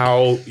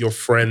how your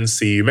friends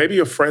see you. Maybe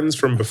your friends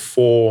from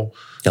before.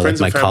 Yeah,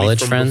 friends my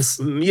college friends?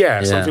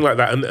 Something like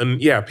that.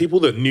 And people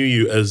that knew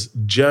you as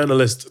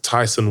journalist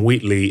Tyson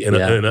Wheatley in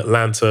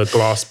Atlanta,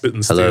 Glass, Bit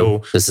and Steel.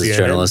 Hello, this is CNN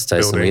journalist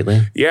Tyson building.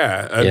 Wheatley.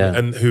 Yeah,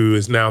 and who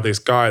is now this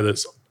guy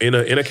that's in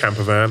a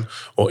camper van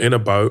or in a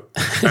boat.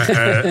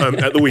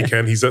 At the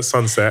weekend, he's at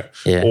Sunset.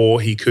 Yeah.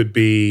 Or he could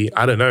be,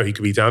 I don't know, he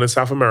could be down in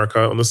South America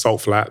on the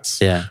Salt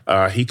Flats.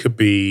 Yeah. He could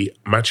be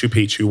Machu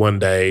Picchu one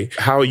day.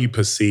 How are you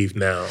perceived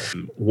now?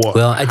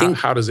 I think,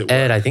 how does it work?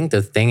 Ed, I think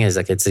the thing is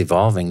it's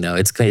evolving though.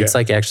 It's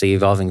actually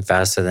evolving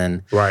faster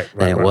than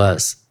it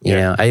was. You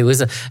know, I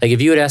was like,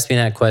 if you had asked me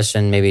that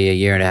question maybe a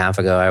year and a half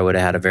ago, I would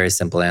have had a very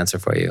simple answer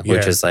for you,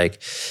 which was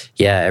like,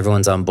 yeah,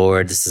 everyone's on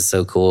board. This is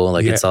so cool.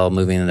 Like it's all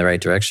moving in the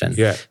right direction.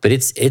 Yeah. But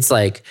it's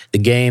like the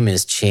game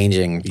is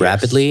changing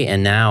rapidly.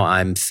 And now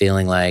I'm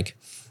feeling like,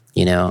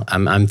 you know,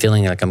 I'm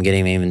feeling like I'm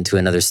getting even to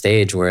another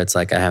stage where it's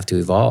like I have to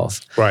evolve.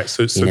 Right.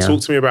 So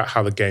talk to me about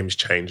how the game's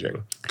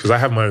changing, because I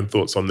have my own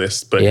thoughts on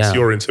this, but it's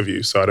your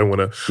interview, so I don't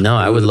want to. No,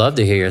 I would love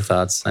to hear your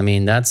thoughts. I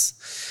mean, I'll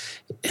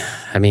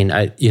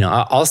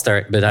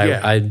start,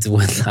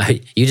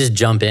 but you just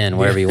jump in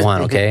wherever you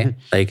want, okay?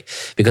 Like,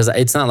 because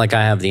it's not like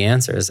I have the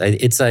answers.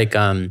 It's like,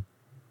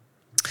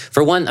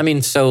 for one, I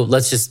mean, so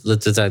let's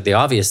the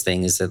obvious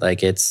thing is that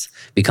like it's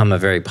become a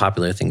very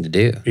popular thing to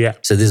do. Yeah.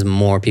 So there's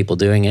more people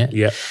doing it.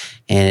 Yeah.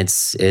 And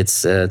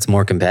it's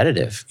more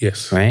competitive.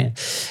 Yes. Right.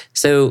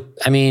 So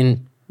I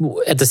mean,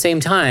 at the same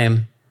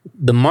time,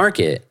 the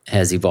market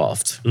has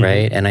evolved,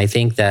 right? And I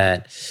think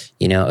that,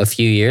 you know, a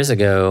few years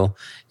ago,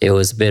 it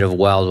was a bit of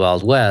wild,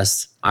 wild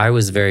west. I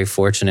was very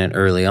fortunate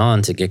early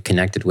on to get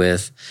connected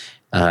with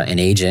an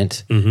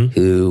agent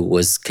who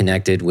was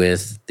connected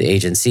with the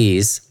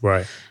agencies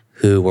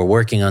who were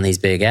working on these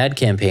big ad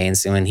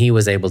campaigns. And when he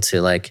was able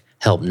to like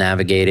help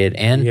navigate it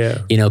and,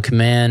 you know,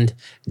 command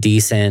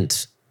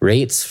decent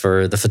rates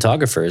for the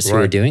photographers who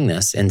are doing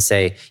this and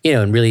say, you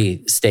know, and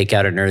really stake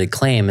out an early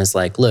claim is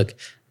like, look,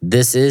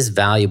 this is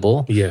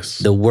valuable. Yes.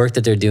 The work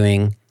that they're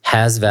doing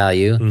has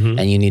value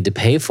and you need to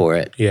pay for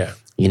it. Yeah.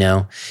 You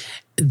know,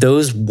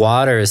 those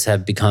waters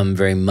have become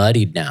very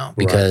muddied now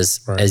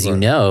because as you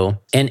know,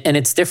 and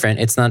it's different.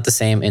 It's not the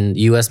same. And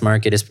US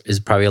market is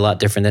probably a lot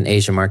different than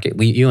Asian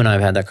market. You and I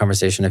have had that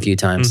conversation a few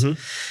times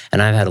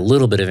and I've had a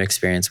little bit of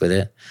experience with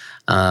it.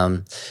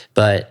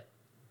 But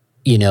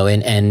you know,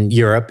 and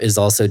Europe is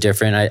also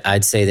different.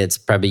 I'd say that's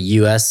probably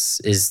US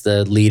is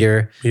the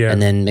leader,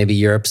 and then maybe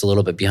Europe's a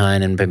little bit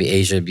behind, and maybe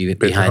Asia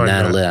behind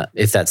that a little,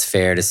 if that's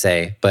fair to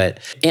say. But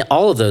in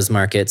all of those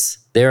markets,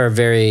 there are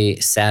very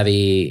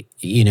savvy.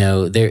 You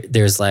know,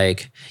 there's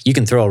like you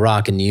can throw a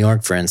rock in New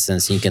York, for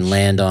instance, and you can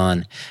land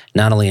on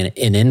not only an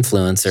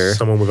influencer,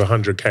 someone with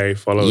 100K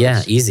followers.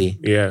 Yeah, easy.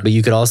 Yeah, but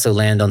you could also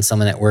land on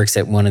someone that works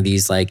at one of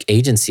these like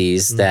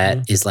agencies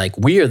that is like,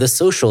 we are the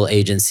social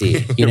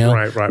agency. You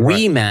know,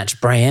 we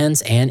match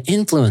brands and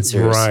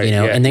influencers. You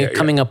know, and they're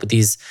coming up with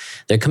these.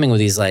 They're coming with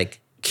these like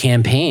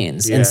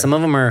campaigns, and some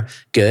of them are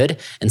good,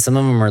 and some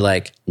of them are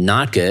like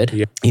not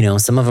good. You know,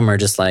 some of them are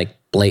just like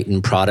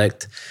blatant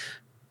product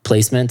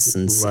placements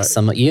and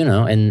some, you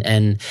know,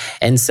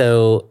 and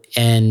so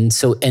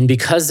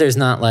because there's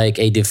not like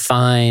a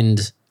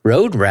defined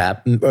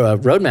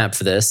roadmap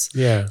for this,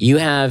 you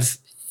have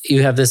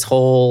this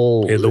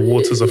whole the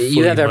waters are fully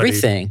you have muddied.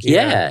 Everything.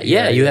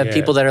 You have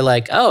people that are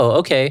like, oh,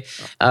 okay,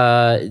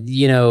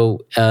 you know,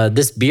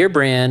 this beer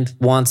brand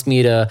wants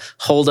me to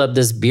hold up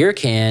this beer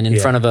can in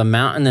front of a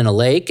mountain and a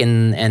lake,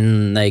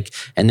 and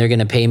they're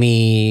gonna pay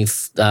me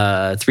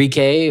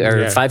 $3K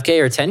or $5K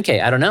or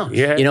 $10K. I don't know.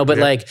 You know, but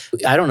like,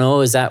 I don't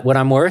know. Is that what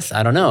I'm worth?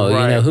 I don't know.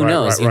 You know, who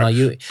knows? You know,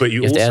 you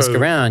have to ask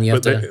around.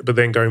 But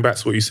then going back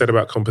to what you said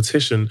about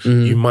competition,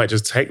 you might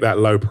just take that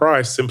low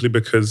price simply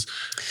because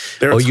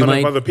there are a ton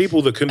of other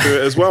people that can do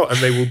it as well,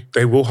 and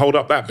they will hold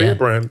up that beer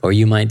brand. Or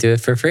you might do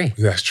it for free.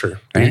 That's true.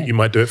 Right? You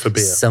might do it for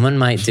beer. Someone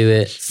might do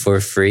it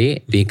for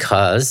free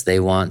because they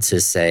want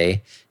to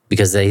say,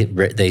 because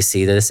they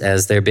see this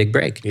as their big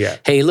break.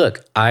 Hey,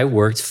 look, I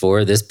worked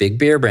for this big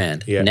beer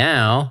brand.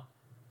 Now,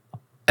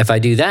 if I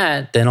do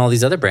that, then all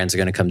these other brands are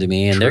going to come to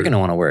me and they're going to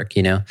want to work,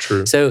 you know?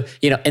 So,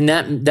 you know, and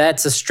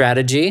that's a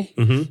strategy.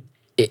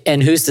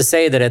 And who's to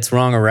say that it's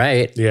wrong or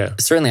right?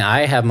 Certainly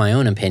I have my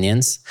own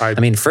opinions. I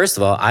mean, first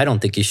of all, I don't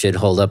think you should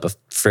hold up a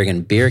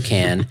friggin' beer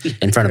can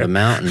in front of a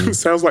mountain. It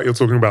sounds like you're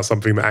talking about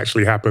something that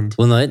actually happened.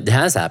 Well, no, it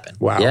has happened.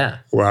 Wow.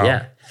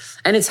 Yeah.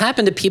 And it's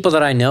happened to people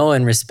that I know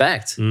and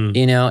respect,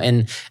 you know,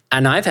 and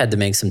I've had to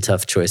make some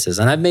tough choices,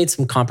 and I've made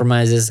some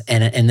compromises,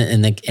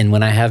 and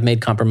when I have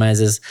made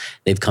compromises,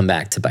 they've come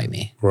back to bite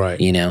me,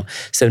 you know.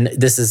 So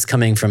this is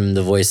coming from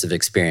the voice of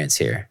experience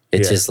here.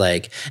 It's just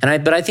like,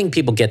 but I think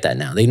people get that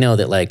now. They know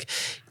that like,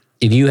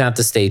 if you have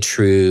to stay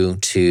true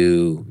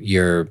to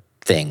your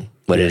thing,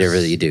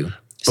 whatever you do.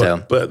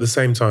 But at the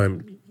same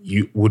time,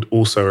 you would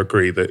also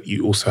agree that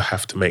you also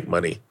have to make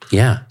money.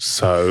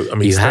 So, I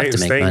mean,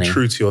 staying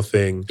true to your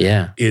thing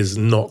is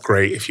not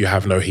great if you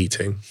have no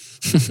heating.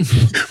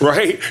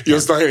 Right?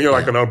 You're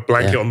like on a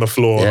blanket on the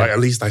floor. Like, at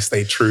least I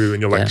stay true,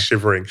 and you're like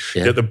shivering.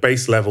 At the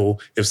base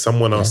level, if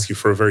someone asks you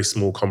for a very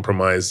small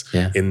compromise,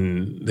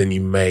 then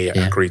you may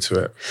agree to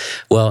it.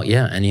 Well,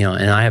 and you know,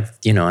 and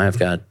I've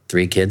got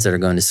 3 kids that are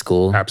going to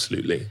school.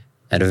 Absolutely.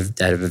 At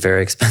a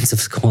very expensive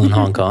school in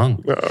Hong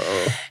Kong.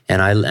 And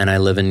I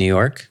live in New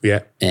York.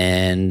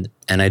 And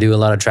I do a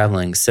lot of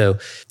traveling. So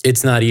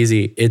it's not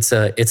easy. It's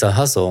a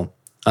hustle.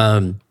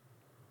 And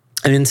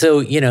so,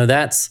 you know,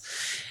 that's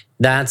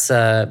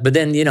but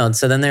then, you know,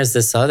 so then there's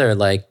this other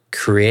like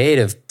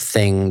creative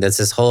thing, that's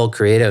this whole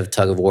creative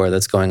tug of war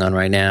that's going on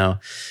right now,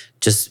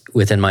 just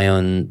within my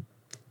own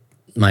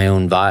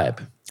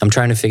vibe. I'm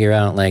trying to figure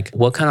out like,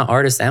 what kind of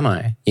artist am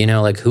I? You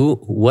know, like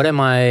what am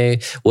I?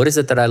 What is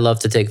it that I love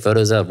to take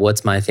photos of?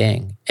 What's my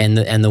thing? And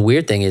the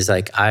weird thing is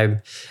like,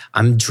 I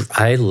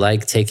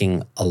like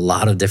taking a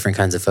lot of different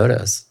kinds of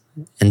photos.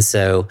 And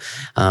so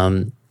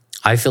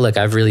I feel like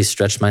I've really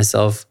stretched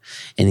myself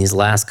in these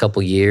last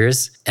couple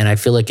years, and I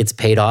feel like it's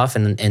paid off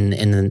in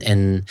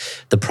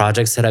the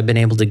projects that I've been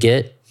able to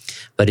get.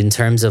 But in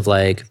terms of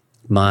like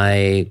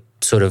my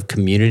sort of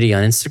community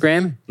on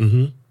Instagram,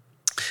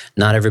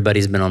 not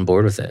everybody's been on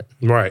board with it.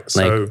 Right.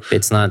 So like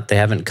it's not,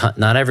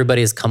 not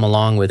everybody has come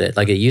along with it.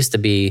 Like it used to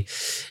be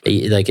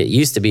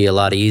a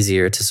lot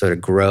easier to sort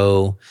of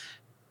grow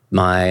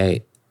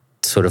my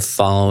sort of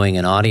following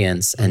and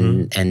audience.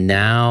 And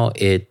now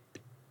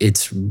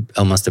it's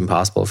almost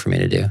impossible for me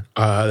to do.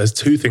 There's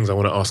two things I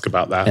want to ask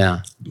about that.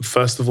 Yeah.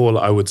 First of all,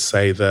 I would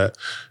say that,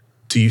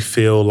 do you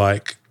feel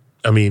like,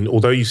 I mean,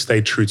 although you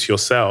stayed true to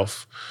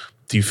yourself,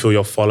 do you feel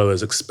your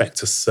followers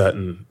expect a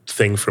certain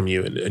thing from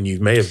you, and you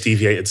may have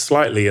deviated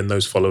slightly, and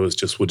those followers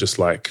were just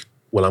like,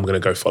 well, I'm going to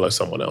go follow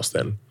someone else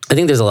then? I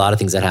think there's a lot of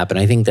things that happen.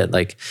 I think that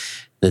like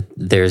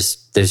there's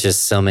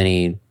just so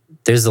many.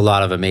 There's a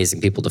lot of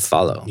amazing people to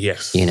follow.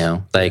 Yes. You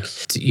know, like,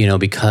 you know,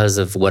 because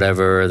of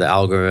whatever, the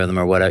algorithm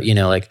or whatever, you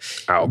know, like.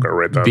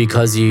 Algorithm.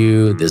 Because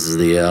this is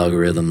the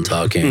algorithm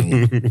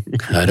talking.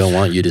 I don't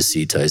want you to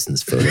see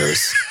Tyson's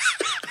photos.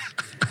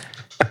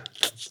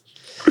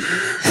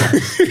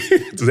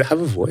 Does it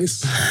have a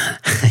voice?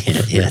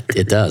 yeah,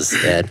 it does,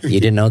 Ed. You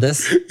didn't know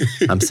this?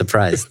 I'm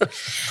surprised.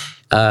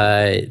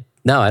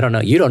 No, I don't know.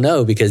 You don't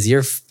know because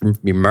you're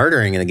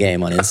murdering the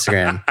game on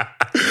Instagram.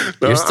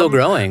 No, you're still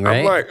growing,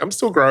 right? I'm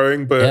still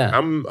growing, but yeah.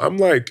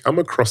 I'm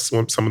across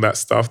some of that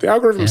stuff. The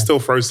algorithm still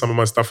throws some of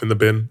my stuff in the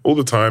bin all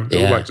the time.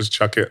 It'll like just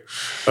chuck it.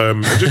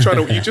 I'm just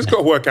trying to. You just got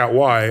to work out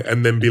why,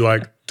 and then be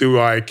like, do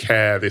I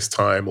care this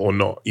time or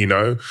not? You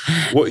know,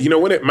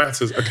 when it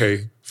matters.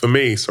 Okay. For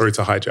me, sorry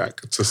to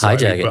hijack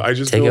society, but I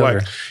just feel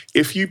like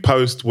if you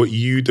post what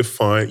you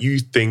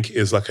think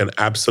is like an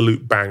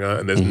absolute banger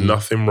and there's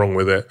nothing wrong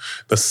with it,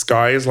 the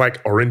sky is like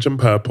orange and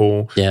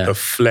purple, the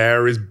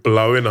flare is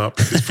blowing up,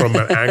 it's from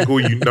an angle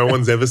no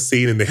one's ever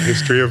seen in the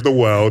history of the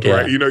world,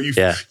 right? You know,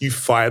 you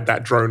fired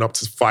that drone up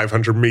to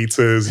 500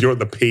 meters, you're at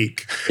the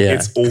peak,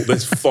 it's all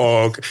this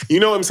fog. You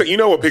know what I'm saying? You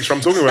know what picture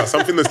I'm talking about?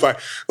 Something that's like,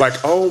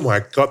 oh my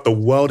God, the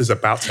world is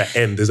about to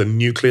end. There's a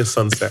nuclear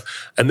sunset.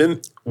 And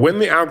then when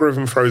the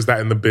algorithm throws that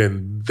in the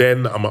bin,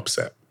 then I'm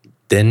upset.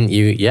 Then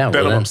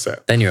I'm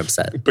upset. Then you're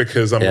upset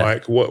because I'm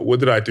like, what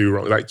did I do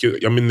wrong? Like,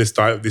 I'm in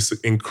this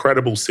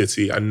incredible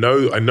city. I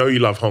know you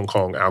love Hong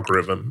Kong,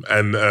 algorithm,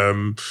 and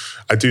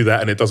I do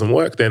that and it doesn't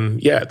work. Then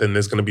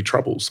there's going to be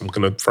troubles. I'm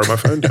going to throw my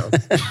phone down.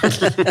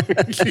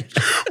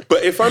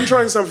 But if I'm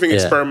trying something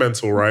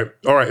experimental, right?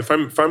 All right, if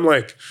I'm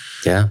like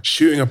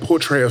shooting a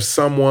portrait of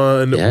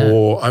someone,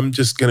 or I'm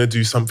just going to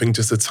do something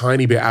just a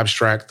tiny bit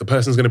abstract. The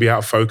person's going to be out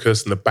of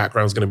focus and the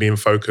background's going to be in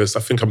focus. I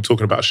think I'm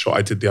talking about a shot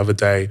I did the other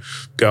day.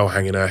 Girl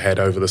hanging her head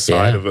over the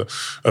side of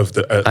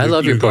the. I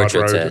love your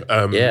portraits, Ed.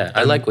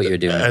 I like what you're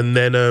doing. And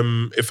then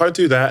if I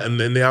do that and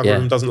then the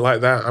algorithm doesn't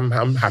like that,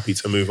 I'm happy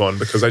to move on,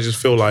 because I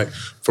just feel like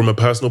from a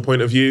personal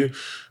point of view,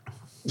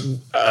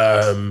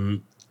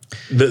 the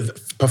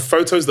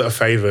photos that are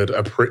favored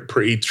are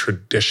pretty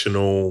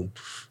traditional,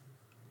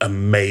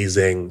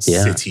 amazing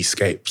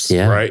cityscapes,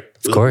 right?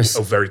 Of course.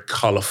 Very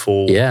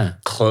colorful. Yeah.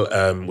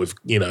 With,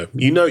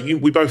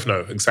 we both know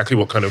exactly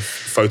what kind of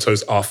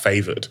photos are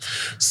favored.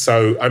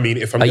 So, I mean,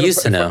 if I'm... I used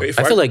to know. I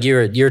feel like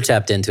you're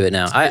tapped into it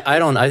now. I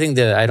don't know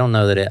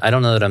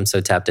that I'm so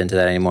tapped into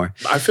that anymore.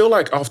 I feel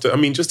like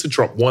just to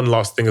drop one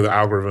last thing of the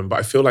algorithm, but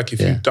I feel like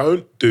if you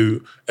don't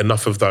do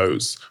enough of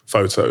those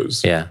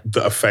photos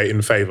that are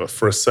in favor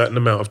for a certain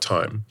amount of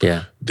time,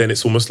 then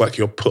it's almost like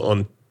you're put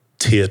on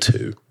tier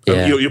 2.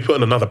 You're put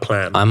on another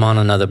plan. I'm on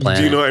another plan.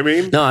 Do you know what I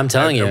mean? No, I'm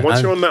telling you. And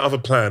once you're on that other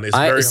plan, it's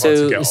very hard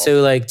to get off.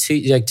 So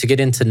to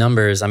get into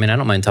numbers, I mean, I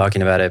don't mind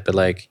talking about it, but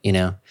like,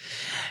 and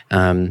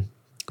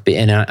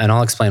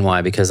I'll explain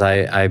why, because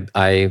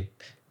it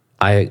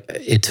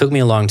took me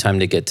a long time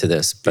to get to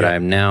this, but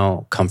I'm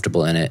now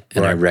comfortable in it,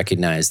 and I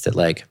recognize that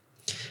like,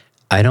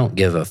 I don't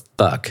give a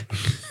fuck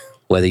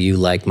whether you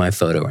like my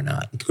photo or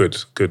not. Good.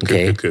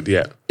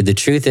 Yeah. The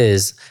truth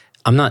is,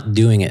 I'm not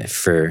doing it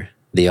for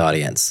the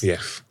audience. Yeah.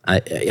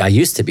 I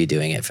used to be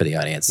doing it for the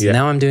audience. Yeah.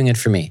 Now I'm doing it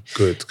for me.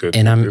 Good.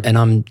 And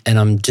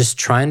I'm just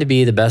trying to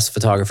be the best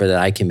photographer that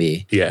I can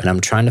be. Yeah. And I'm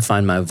trying to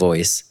find my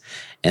voice.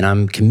 And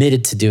I'm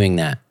committed to doing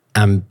that.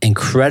 I'm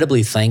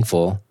incredibly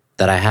thankful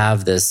that I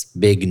have this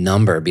big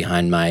number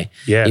behind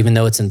even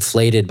though it's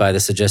inflated by the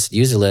suggested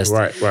user list.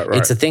 Right.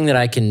 It's a thing that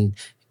I can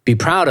be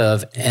proud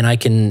of, and it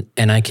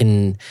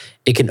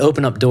can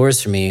open up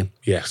doors for me.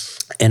 Yes.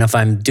 And if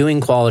I'm doing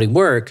quality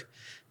work,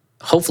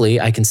 hopefully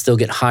I can still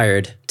get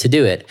hired to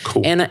do it.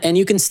 Cool. And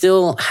you can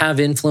still have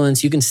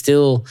influence.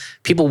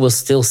 People will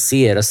still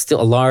see it. A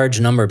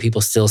large number of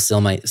people still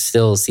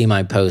see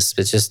my posts.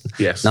 It's just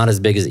not as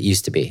big as it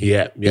used to be.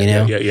 Yeah.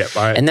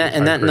 And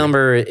that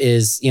number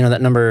is,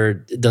 that number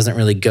doesn't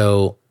really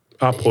go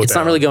Up or it's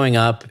down? not really going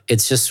up.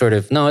 It's just sort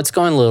of, no, it's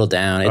going a little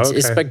down.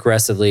 It's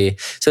aggressively.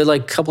 So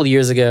like a couple of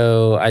years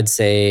ago, I'd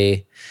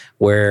say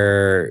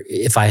where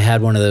if I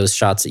had one of those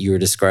shots that you were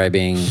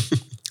describing,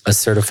 a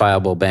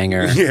certifiable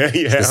banger. Yeah,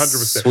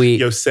 100%.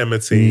 Sweet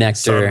Yosemite,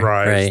 nectar,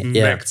 sunrise, right?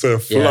 nectar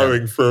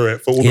flowing through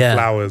it for all the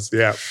flowers.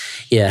 Yeah.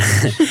 Yeah.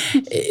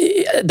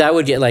 That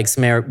would get like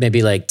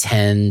maybe like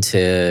 10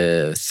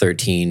 to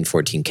 13,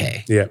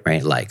 14K,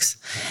 right? Likes.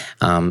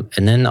 And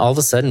then all of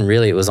a sudden,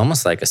 really, it was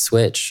almost like a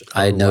switch.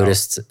 I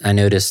noticed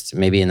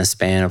maybe in the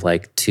span of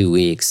like 2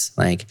 weeks,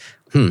 like,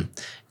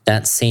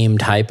 that same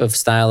type of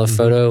style of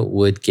photo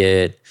would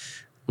get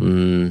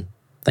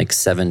like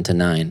 7 to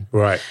 9.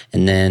 Right.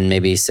 And then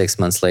maybe 6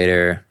 months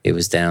later, it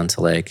was down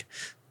to like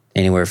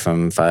anywhere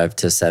from 5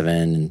 to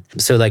 7.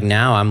 So like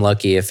now I'm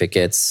lucky if it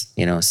gets,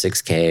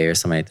 6K or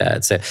something like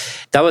that. So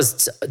that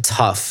was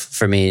tough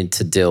for me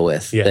to deal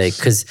with. Yes. Like,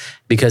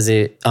 because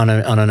it on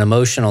an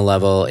emotional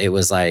level, it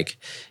was like,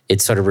 it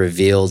sort of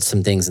revealed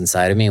some things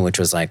inside of me, which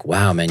was like,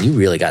 wow, man, you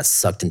really got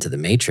sucked into the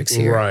matrix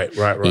here. Right.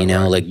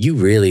 Like you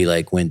really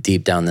like went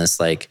deep down this,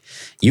 like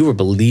you were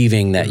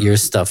believing that your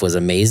stuff was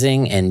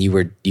amazing and you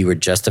were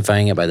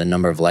justifying it by the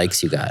number of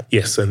likes you got.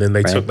 Yes. And then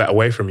they took that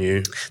away from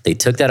you. They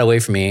took that away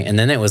from me. And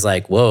then it was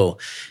like, whoa,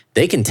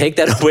 they can take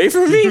that away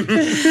from me?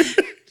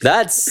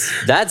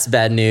 That's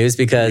bad news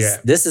because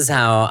this is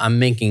how I'm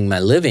making my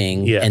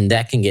living and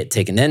that can get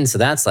taken in. So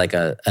that's like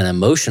an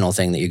emotional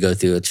thing that you go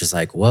through. It's just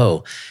like,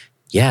 whoa,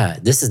 yeah,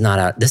 this is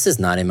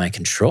not in my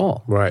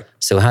control. Right.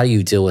 So how do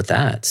you deal with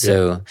that?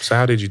 So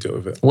how did you deal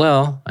with it?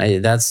 Well,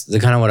 that's the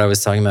kind of what I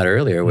was talking about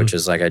earlier, which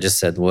is like, I just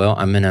said, well,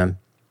 I'm going to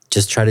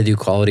just try to do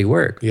quality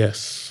work.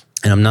 Yes.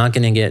 And I'm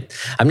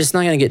just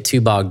not going to get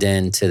too bogged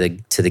into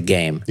the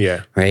game.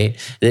 Yeah. Right.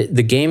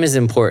 The game is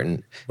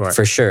important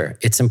for sure.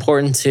 It's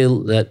important to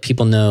let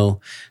people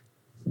know.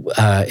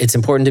 It's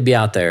important to be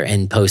out there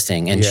and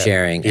posting and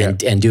sharing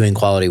and doing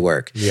quality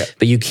work. Yeah.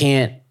 But you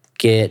can't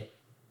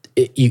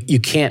you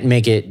can't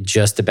make it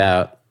just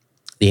about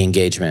the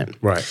engagement.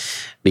 Right.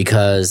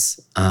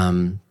 Because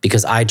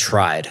I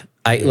tried.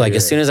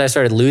 As soon as I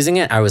started losing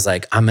it, I was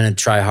like, I'm going to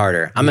try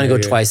harder. I'm going to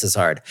go twice as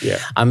hard. Yeah.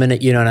 I'm going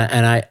to,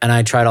 and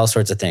I tried all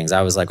sorts of things.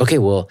 I was like, okay,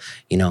 well,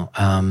 I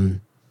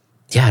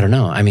don't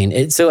know. I mean,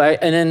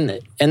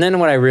 and then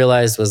what I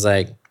realized was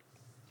like,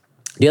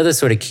 the other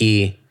sort of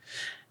key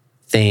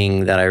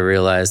thing that I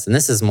realized, and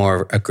this is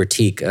more a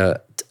critique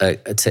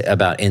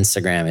about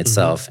Instagram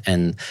itself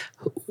and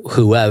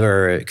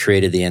whoever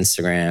created the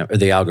Instagram or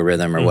the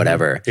algorithm or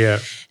whatever. Yeah.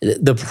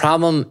 The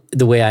problem,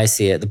 the way I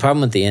see it, the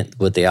problem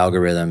with the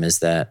algorithm is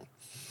that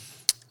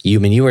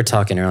you were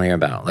talking earlier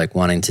about like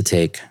wanting to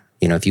take,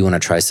 if you want to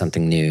try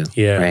something new,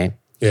 right?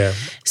 Yeah.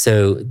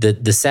 So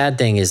the sad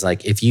thing is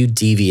like if you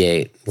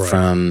deviate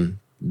from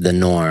the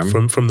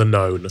norm, from the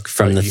known,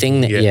 from the thing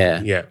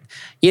that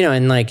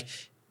and like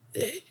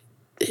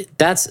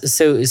that's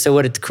so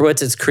what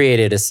it's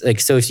created is like,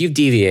 so if you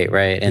deviate,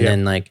 right, and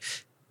then like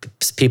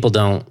people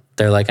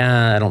they're like,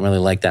 I don't really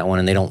like that one,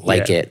 and they don't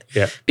like it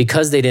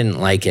because they didn't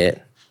like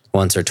it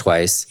once or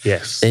twice.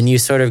 Yes. Then you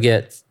sort of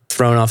get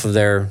thrown off of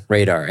their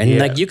radar, and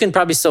like you can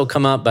probably still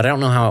come up, but I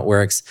don't know how it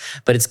works.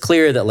 But it's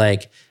clear that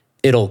like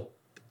it'll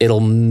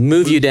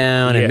move you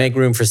down and make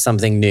room for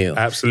something new.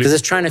 Absolutely. Because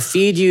it's trying to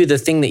feed you the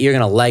thing that you're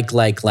gonna like.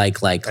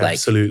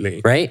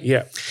 Absolutely. Right?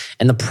 Yeah.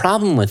 And the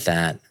problem with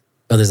that,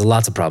 there's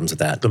lots of problems with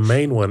that. The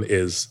main one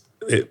is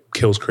it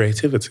kills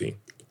creativity.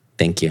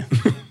 Thank you.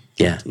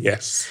 Yeah.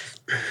 Yes.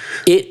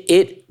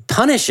 It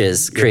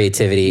punishes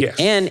creativity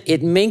and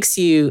it makes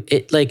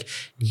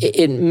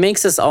it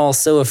makes us all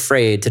so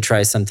afraid to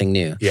try something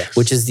new. Yes.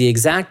 Which is the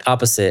exact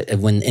opposite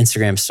of when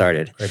Instagram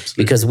started.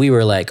 Absolutely. Because we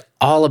were like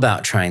all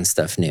about trying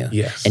stuff new.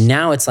 Yes. And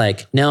now it's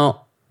like,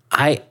 no,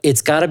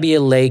 it's got to be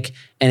a lake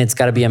and it's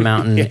got to be a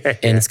mountain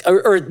and it's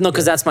or no,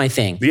 because that's my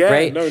thing. Yeah.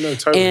 Right. No,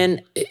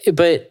 totally.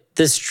 But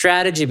the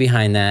strategy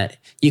behind that,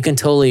 you can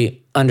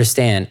totally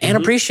understand and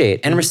appreciate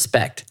and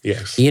respect.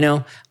 Yes.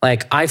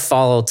 Like I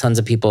follow tons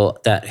of people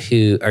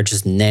who are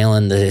just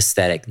nailing the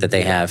aesthetic that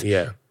they have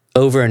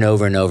over and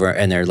over and over,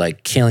 and they're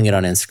like killing it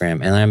on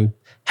Instagram. And I'm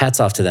hats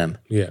off to them.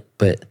 Yeah.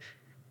 But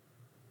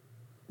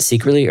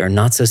secretly or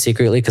not so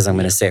secretly, because I'm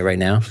going to say it right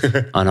now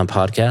on a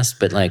podcast,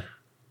 but like,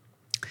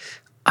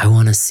 I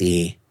want to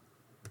see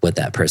what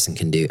that person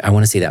can do. I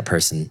want to see that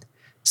person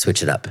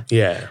switch it up.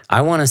 Yeah. I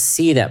want to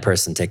see that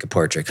person take a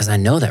portrait because I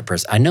know that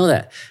person. I know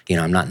that,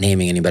 I'm not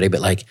naming anybody, but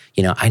like,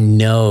 I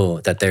know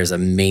that there's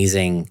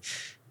amazing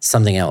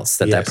something else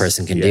that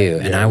person can do.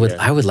 And I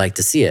would like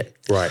to see it.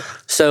 Right.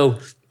 So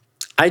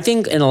I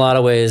think in a lot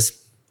of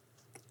ways,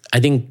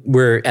 I think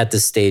we're at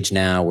this stage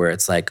now where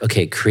it's like,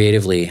 okay,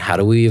 creatively, how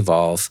do we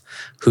evolve?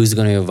 Who's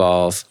going to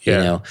evolve?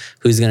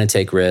 Who's going to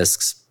take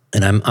risks?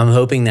 And I'm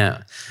hoping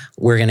that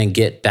we're going to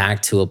get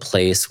back to a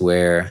place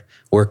where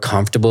we're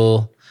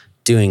comfortable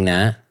doing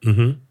that,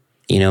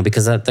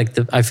 because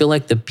I feel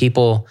like the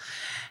people,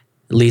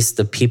 at least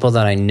the people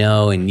that I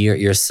know and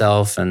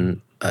yourself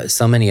and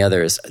so many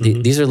others,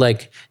 these are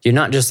like, you're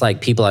not just like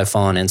people I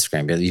follow on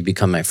Instagram. You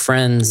become my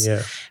friends,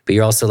 but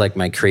you're also like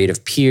my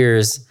creative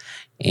peers.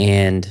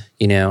 And,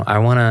 you know,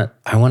 I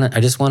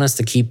just want us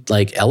to keep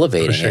like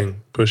elevating it.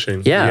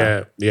 Pushing.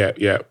 Yeah.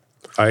 Yeah.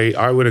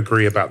 I would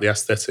agree about the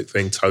aesthetic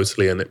thing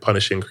totally, and it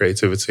punishing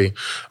creativity.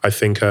 I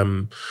think,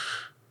 although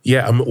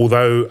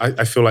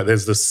I feel like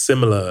there's the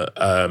similar,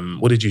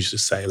 what did you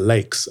just say?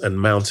 Lakes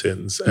and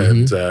mountains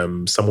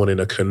and someone in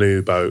a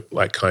canoe boat,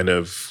 like kind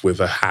of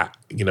with a hat,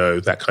 you know,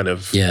 that kind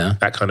of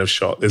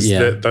shot.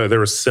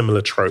 There are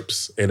similar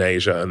tropes in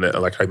Asia, and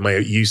like I may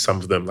use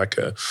some of them. Like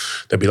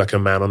there'd be like a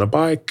man on a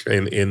bike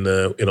on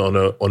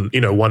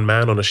one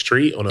man on a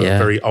street on a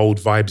very old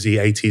vibesy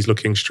 80s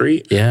looking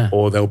street. Yeah.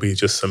 Or there'll be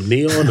just some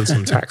neon and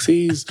some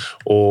taxis,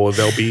 or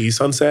there'll be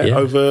sunset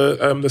over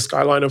the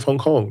skyline of Hong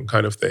Kong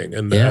kind of thing.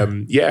 And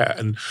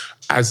and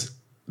as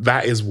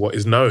that is what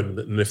is known,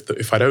 and if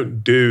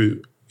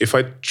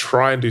I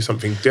try and do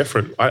something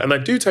different, and I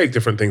do take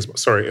different things,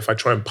 but if I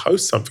try and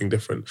post something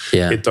different,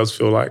 it does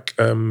feel like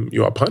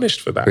you are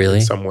punished for that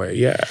in some way.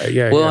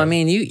 Yeah. Well, I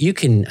mean,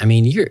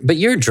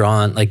 you're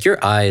drawn, like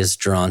your eye is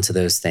drawn to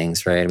those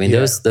things, right? I mean,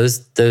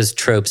 those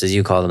tropes, as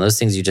you call them, those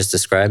things you just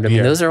described, I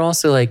mean, those are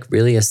also like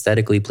really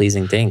aesthetically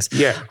pleasing things.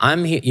 Yeah.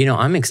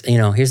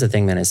 Here's the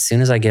thing, man, as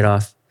soon as I get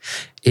off,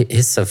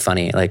 it's so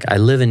funny. Like I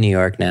live in New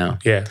York now.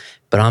 Yeah.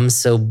 But I'm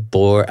so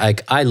bored.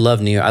 Like I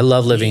love New York. I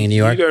love living in New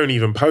York. You don't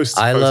even post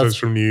photos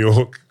from New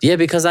York. Yeah,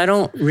 because I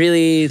don't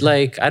really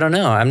like. I don't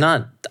know. I'm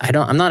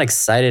not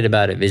excited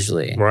about it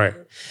visually. Right.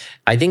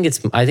 I think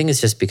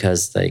it's just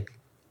because like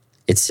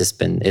it's just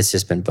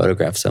been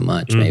photographed so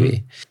much.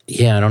 Maybe.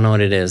 Yeah, I don't know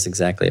what it is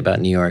exactly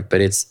about New York, but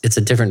it's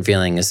a different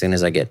feeling as soon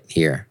as I get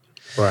here.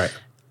 Right.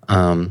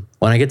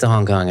 When I get to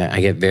Hong Kong, I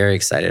get very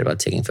excited about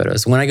taking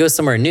photos. When I go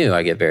somewhere new,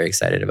 I get very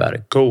excited about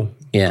it. Cool.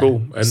 Yeah.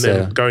 Cool. And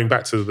then going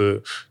back to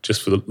the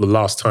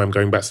last time,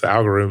 going back to the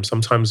algorithm,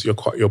 sometimes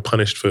you're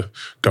punished for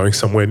going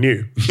somewhere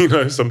new. You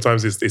know,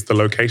 sometimes it's the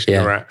location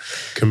you're at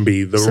can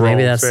be the wrong thing. So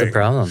maybe that's the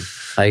problem.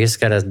 I just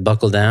got to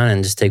buckle down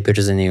and just take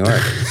pictures in New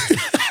York.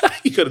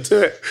 You got to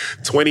do it.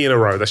 20 in a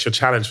row. That's your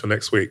challenge for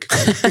next week.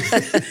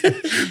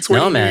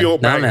 20 New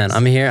York bangs. Man.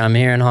 I'm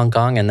here in Hong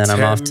Kong, and then 10,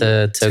 I'm off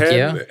to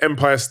Tokyo. 10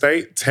 Empire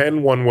State,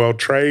 10 One World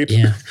Trade,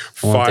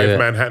 5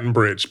 Manhattan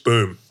Bridge.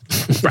 Boom.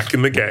 Back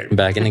in the game.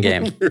 Back in the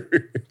game.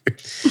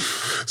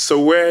 So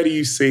where do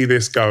you see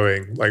this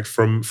going? Like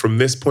from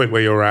this point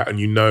where you're at, and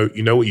you know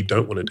what you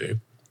don't want to do,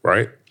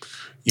 right?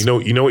 You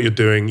know what you're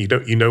doing.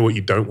 You know what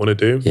you don't want to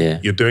do. Yeah.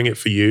 You're doing it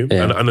for you.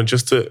 Yeah. And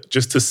just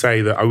to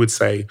say that, I would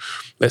say,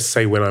 let's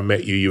say when I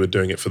met you, you were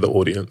doing it for the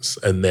audience.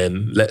 And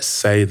then let's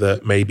say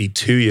that maybe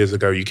 2 years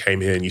ago you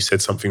came here and you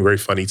said something very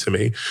funny to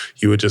me.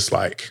 You were just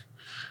like,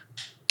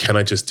 can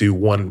I just do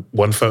one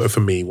photo for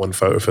me, one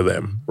photo for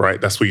them,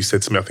 right? That's what you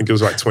said to me. I think it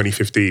was like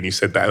 2015 you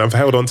said that. And I've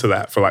held on to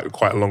that for like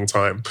quite a long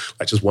time.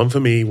 Like just one for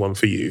me, one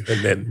for you.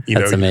 And then,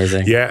 That's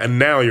amazing. Yeah, and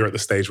now you're at the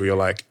stage where you're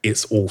like,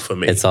 it's all for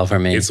me. It's all for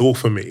me. It's all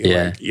for me.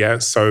 Yeah.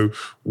 Like, so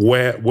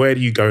where do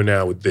you go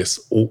now with this?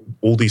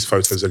 All these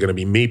photos are going to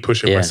be me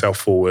pushing myself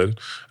forward.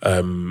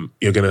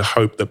 You're going to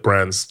hope that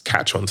brands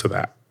catch on to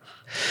that.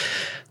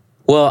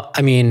 Well,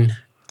 I mean,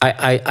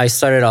 I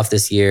started off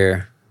this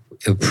year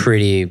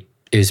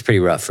it was pretty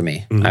rough for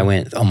me. I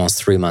went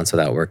almost 3 months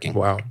without working.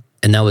 Wow.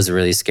 And that was a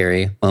really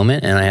scary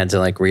moment. And I had to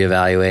like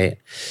reevaluate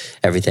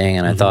everything.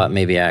 And I thought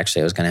maybe I was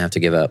going to have to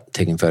give up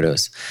taking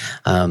photos.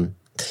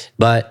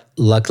 But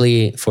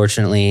luckily,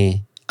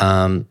 fortunately,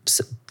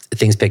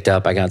 things picked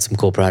up. I got some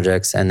cool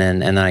projects. And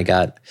then I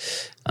got,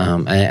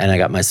 I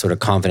got my sort of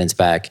confidence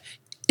back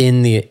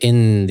in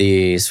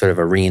the sort of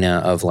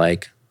arena of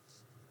like,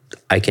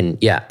 I can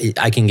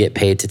get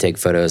paid to take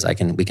photos.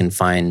 We can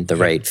find the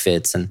right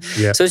fits. And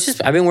so it's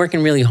just, I've been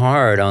working really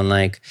hard on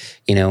like,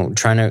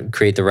 trying to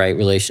create the right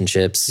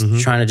relationships,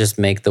 trying to just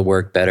make the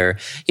work better.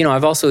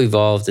 I've also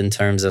evolved in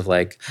terms of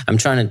like, I'm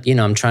trying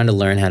to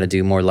learn how to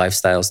do more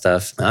lifestyle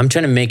stuff. I'm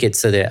trying to make it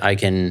so that I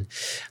can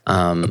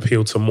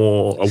appeal to a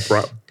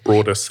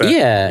broader set.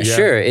 Yeah,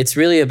 sure. It's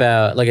really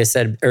about, like I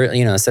said,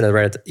 I said it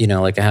right at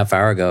like a half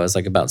hour ago, it's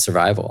like about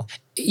survival.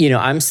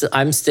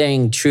 I'm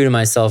staying true to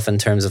myself in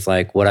terms of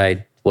like what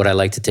I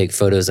like to take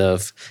photos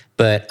of,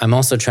 but I'm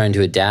also trying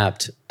to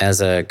adapt as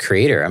a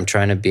creator. I'm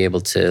trying to be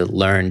able to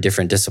learn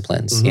different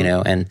disciplines,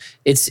 and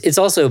it's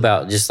also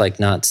about just like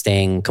not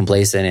staying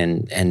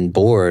complacent and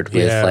bored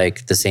with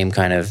like the same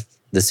kind of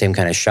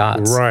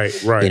shots. Right.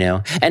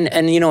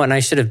 And I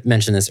should have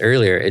mentioned this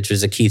earlier. It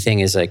was a key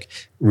thing is like,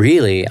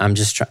 really, I'm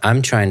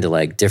trying to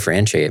like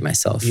differentiate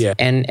myself. Yeah.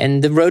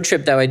 And the road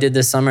trip that I did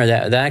this summer,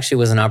 that actually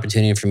was an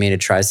opportunity for me to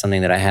try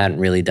something that I hadn't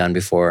really done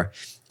before,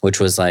 which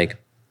was like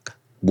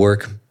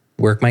work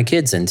my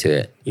kids into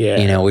it.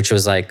 Yeah. Which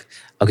was like,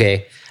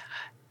 okay,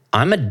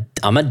 I'm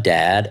a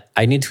dad.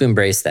 I need to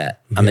embrace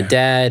that. I'm a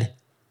dad.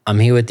 I'm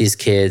here with these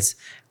kids.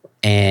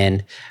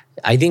 And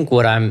to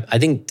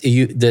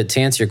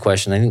answer your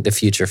question, I think the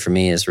future for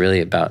me is really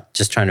about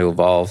just trying to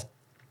evolve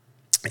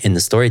in the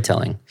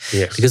storytelling.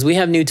 Yes. Because we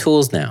have new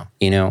tools now,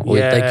 we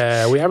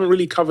haven't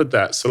really covered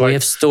that. So we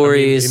have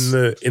stories.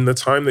 In the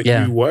time that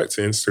you worked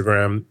at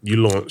Instagram, you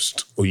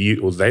launched or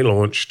they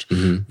launched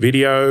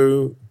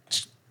video,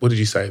 what did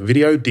you say?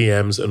 Video,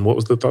 DMs, and what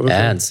was the other thing?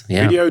 Ads,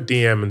 yeah. Video,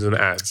 DMs, and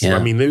ads. Yeah. I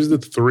mean, those are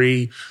the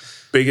three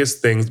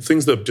biggest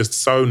things that are just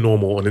so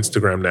normal on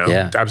Instagram now.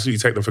 Yeah. Absolutely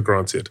take them for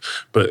granted.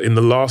 But in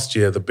the last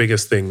year, the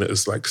biggest thing that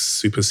has like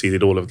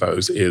superseded all of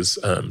those is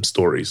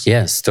stories.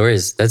 Yeah,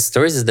 stories.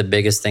 Stories is the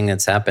biggest thing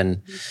that's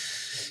happened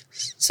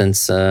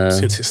since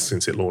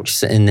it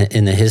launched.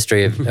 in the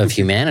history of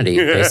humanity,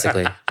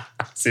 basically.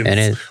 Since and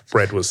it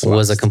bread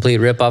was a complete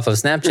ripoff of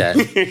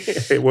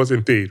Snapchat. It was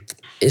indeed.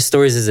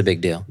 Stories is a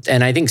big deal.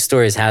 And I think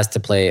stories has to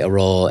play a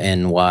role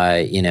in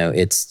why,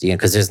 it's,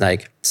 because there's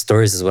like,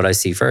 stories is what I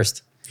see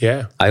first.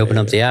 Yeah. I open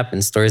up the app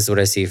and stories is what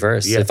I see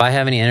first. Yeah. If I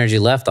have any energy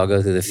left, I'll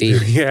go through the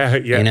feed. Yeah.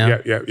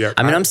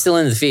 I mean, I'm still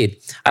in the feed.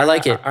 I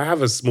like it. I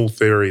have a small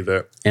theory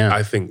that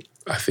I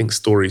think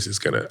stories is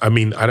going to, I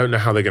mean, I don't know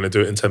how they're going to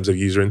do it in terms of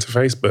user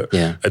interface, but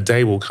a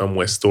day will come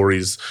where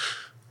stories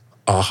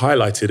are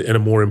highlighted in a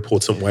more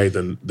important way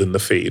than the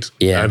feed.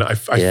 Yeah. And I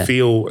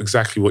feel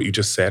exactly what you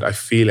just said. I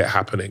feel it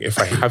happening. If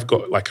I have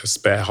got like a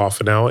spare half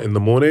an hour in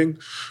the morning,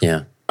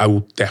 I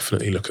will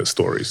definitely look at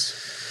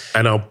stories.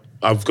 And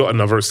I've got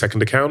another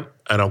second account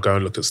and I'll go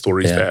and look at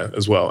stories there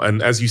as well.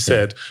 And as you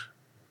said,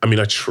 I mean,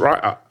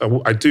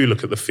 I do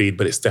look at the feed,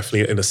 but it's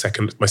definitely in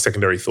my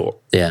secondary thought.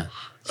 Yeah.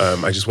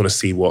 I just want to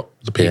see what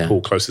the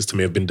people closest to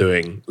me have been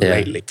doing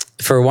lately.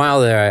 For a while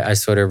there, I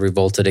sort of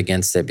revolted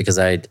against it because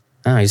I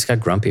just got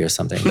grumpy or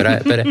something. But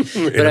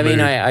I mean,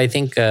 I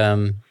think,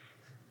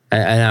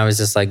 and I was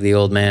just like the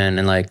old man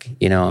and like,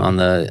 on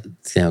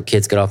the,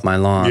 kids get off my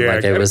lawn. Yeah,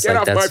 like it was get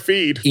like, off my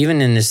feed.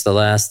 Even in just the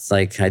last,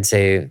 like, I'd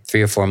say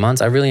 3 or 4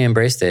 months, I really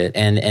embraced it.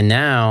 And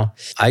now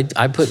I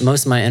put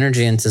most of my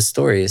energy into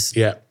stories.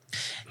 Yeah.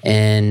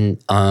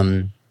 And,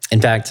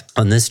 in fact,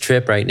 on this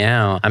trip right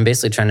now, I'm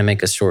basically trying to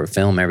make a short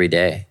film every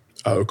day.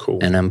 Oh, cool.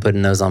 And I'm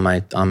putting those on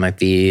my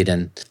feed,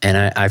 and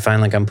I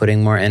find like I'm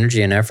putting more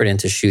energy and effort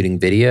into shooting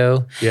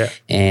video,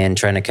 and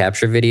trying to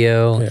capture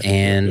video.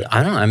 I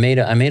don't know. I made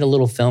a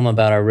little film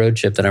about our road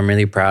trip that I'm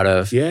really proud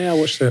of. Yeah, I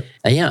watched it.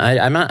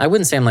 I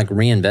wouldn't say I'm like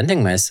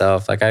reinventing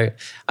myself. Like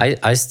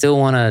I still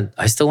want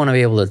to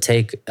be able to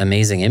take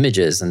amazing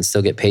images and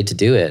still get paid to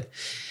do it.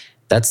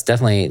 That's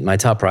definitely my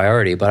top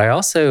priority. But I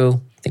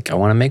also think I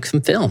want to make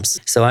some films.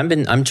 So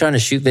I'm trying to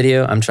shoot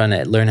video. I'm trying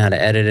to learn how to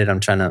edit it.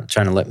 I'm trying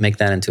to make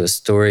that into a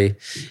story.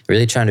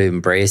 Really trying to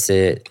embrace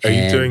it. Are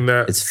you doing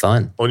that? It's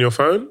fun. On your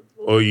phone,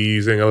 or are you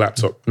using a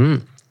laptop?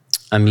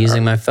 I'm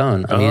using my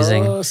phone.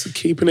 So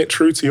keeping it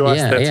true to your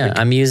aesthetic. Yeah.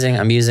 I'm using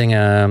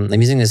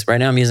this right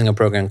now. I'm using a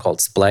program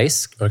called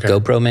Splice. Okay.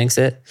 GoPro makes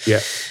it. Yeah.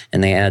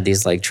 And they add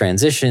these like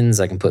transitions.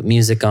 I can put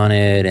music on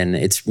it, and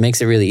it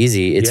makes it really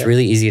easy. It's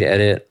really easy to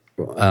edit.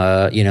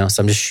 So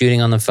I'm just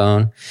shooting on the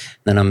phone.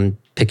 Then I'm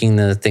picking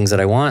the things that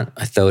I want.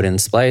 I throw it in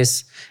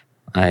Splice.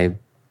 I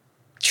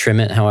trim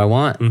it how I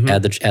want.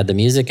 Add the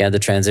music, add the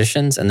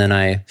transitions, and then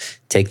I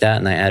take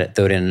that and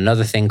throw it in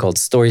another thing called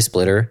Story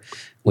Splitter,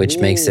 which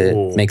makes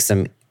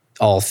them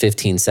all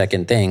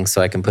 15-second things,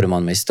 so I can put them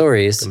on my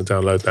stories. I'm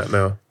gonna download that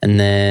now. And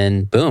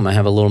then boom, I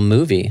have a little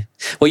movie.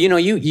 Well, a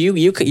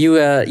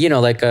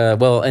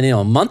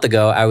month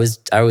ago I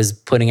was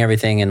putting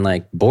everything in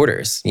like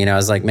borders. I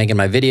was like making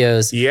my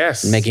videos,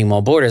 making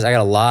more borders. I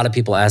got a lot of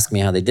people asking me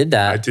how they did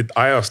that.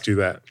 I asked you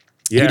that.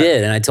 Yeah. You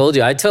did, and I told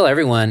you. I tell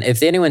everyone,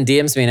 if anyone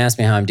DMs me and asks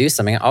me how I'm doing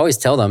something, I always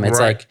tell them it's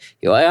like,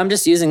 I'm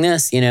just using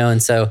this,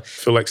 and so. I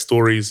feel like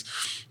stories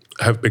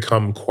have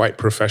become quite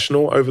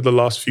professional over the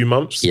last few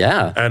months.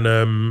 Yeah.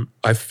 And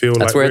I feel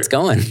that's where it's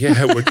going.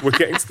 Yeah, we're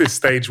getting to this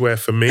stage where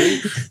for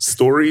me,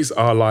 stories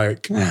are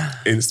like,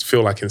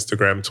 feel like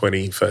Instagram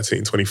 2013,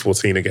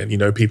 2014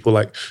 again. People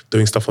like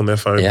doing stuff on their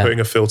phone, putting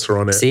a filter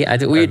on it. See,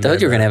 we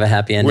told you were going to have a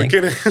happy ending.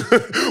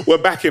 We're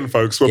back in,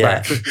 folks. We're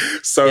back.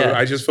 So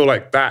I just feel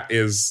like that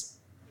is,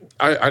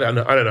 I don't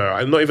know.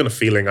 I'm not even a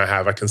feeling I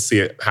have. I can see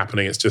it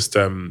happening. It's just,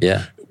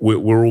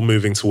 we're all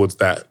moving towards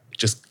that.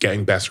 Just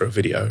getting better at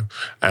video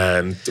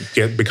and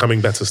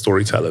becoming better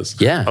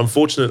storytellers. Yeah.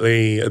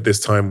 Unfortunately, at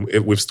this time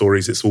with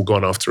stories, it's all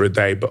gone after a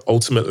day. But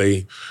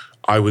ultimately,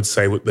 I would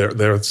say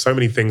there are so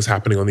many things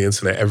happening on the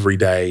internet every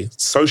day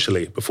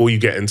socially, before you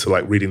get into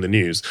like reading the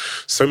news,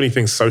 so many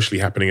things socially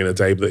happening in a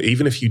day that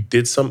even if you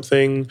did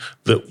something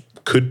that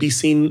could be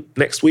seen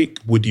next week,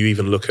 would you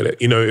even look at it?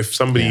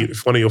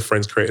 If one of your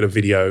friends created a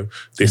video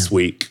this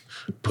week,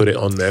 put it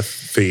on their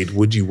feed,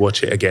 would you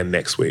watch it again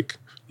next week?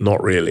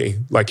 Not really.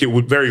 Like, it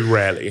would very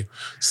rarely.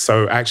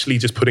 So actually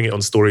just putting it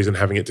on stories and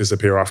having it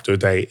disappear after a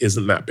day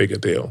isn't that big a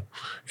deal.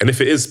 And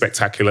if it is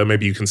spectacular,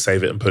 maybe you can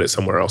save it and put it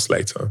somewhere else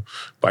later.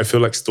 But I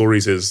feel like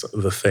stories is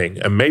the thing.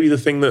 And maybe the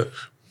thing that,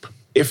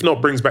 if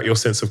not brings back your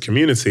sense of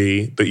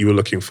community that you were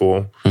looking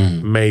for,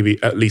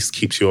 maybe at least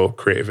keeps your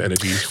creative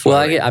energy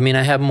flowing. Well,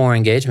 I have more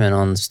engagement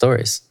on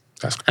stories.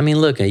 I mean,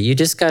 look, you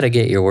just got to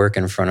get your work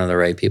in front of the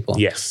right people.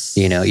 Yes.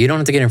 You don't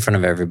have to get in front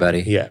of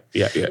everybody. Yeah.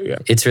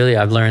 It's really,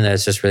 I've learned that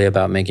it's just really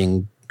about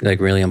making like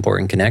really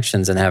important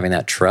connections and having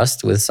that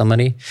trust with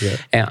somebody. Yeah.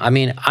 And I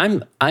mean,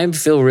 I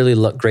feel really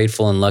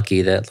grateful and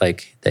lucky that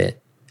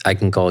that I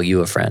can call you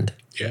a friend.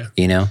 Yeah.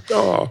 You know?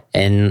 Oh.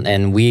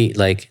 And we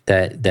like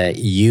that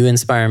you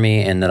inspire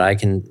me and that I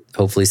can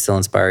hopefully still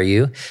inspire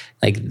you.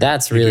 Like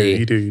that's really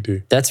you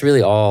do. That's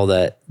really all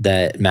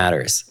that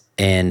matters.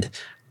 And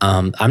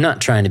I'm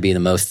not trying to be the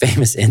most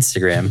famous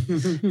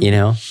Instagram,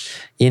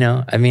 you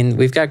know, I mean,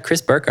 we've got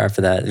Chris Burkhardt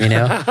for that, you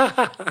know.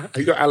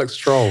 You got Alex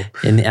Stroll.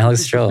 And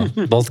Alex Stroll,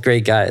 both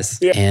great guys.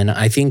 Yeah. And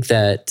I think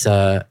that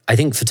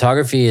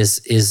photography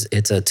is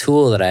it's a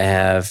tool that I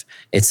have.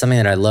 It's something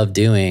that I love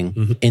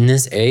doing in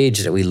this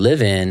age that we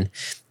live in.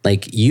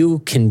 Like you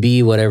can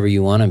be whatever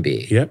you want to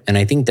be. Yep. And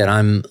I think that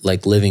I'm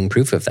like living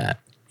proof of that.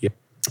 Yep.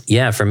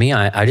 Yeah. For me,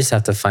 I just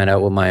have to find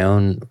out what my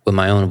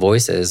own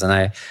voice is.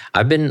 And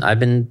I've been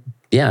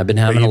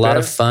having a lot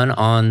of fun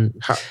on.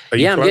 I'm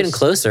getting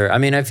closer. I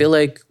mean, I feel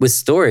like with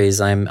stories,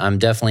 I'm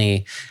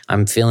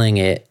feeling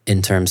it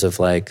in terms of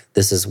like,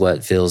 this is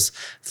what feels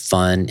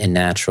fun and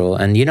natural.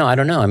 And, you know, I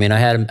don't know. I mean, I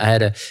have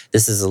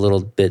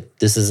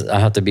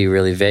to be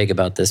really vague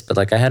about this, but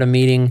like I had a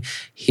meeting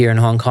here in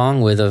Hong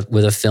Kong with a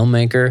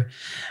filmmaker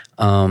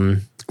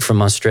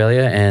from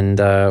Australia. And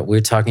we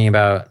were talking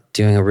about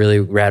doing a really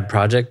rad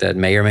project that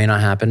may or may not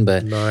happen,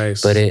 but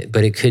nice. but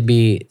it could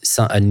be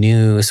a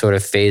new sort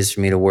of phase for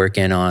me to work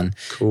in on.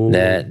 Cool.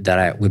 that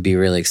I would be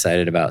really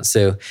excited about.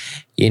 So,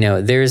 you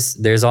know,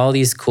 there's all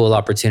these cool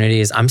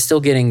opportunities. I'm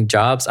still getting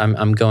jobs.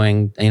 I'm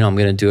going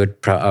to do a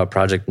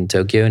project in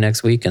Tokyo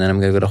next week, and then I'm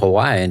going to go to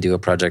Hawaii and do a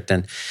project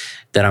and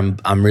that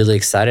I'm really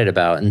excited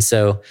about. And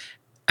so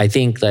I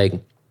think like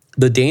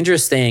the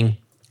dangerous thing,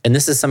 and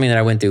this is something that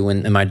I went through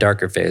in my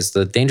darker phase,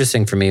 the dangerous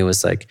thing for me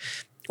was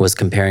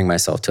comparing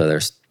myself to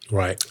others.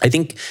 Right. I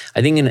think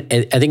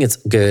it's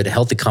good.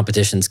 Healthy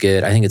competition's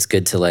good. I think it's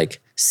good to like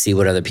see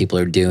what other people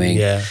are doing.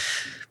 Yeah.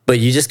 But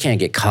you just can't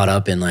get caught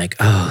up in like,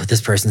 oh,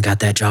 this person's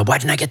got that job. Why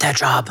didn't I get that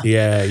job?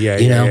 Yeah.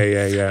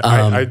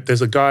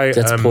 There's a guy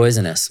that's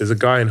poisonous. There's a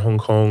guy in Hong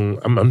Kong.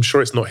 I'm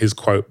sure it's not his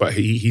quote, but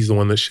he's the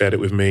one that shared it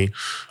with me.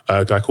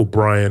 A guy called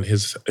Brian.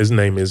 His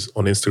name is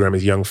on Instagram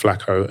is Young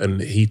Flacco, and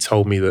he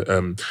told me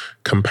that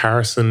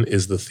comparison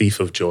is the thief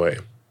of joy.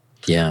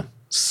 Yeah.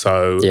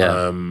 So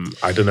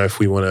I don't know if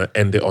we want to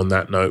end it on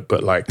that note,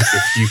 but like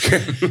if you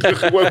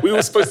can, well, we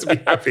were supposed to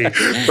be happy,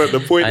 but the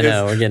point is,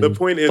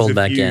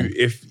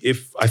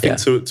 if I think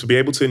to be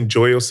able to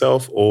enjoy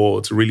yourself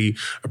or to really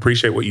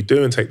appreciate what you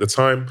do and take the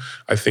time,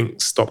 I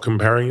think stop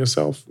comparing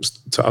yourself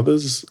to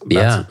others.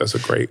 That's a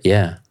great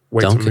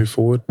way to move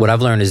forward. What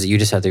I've learned is that you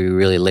just have to be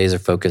really laser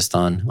focused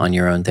on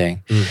your own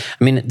thing. I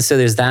mean, so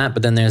there's that,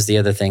 but then there's the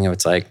other thing of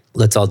it's like,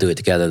 let's all do it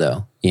together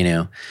though, you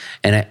know?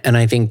 And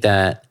I think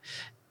that,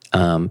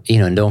 you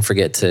know, and don't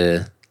forget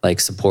to like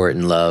support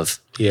and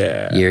love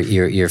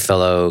your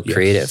fellow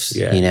creatives.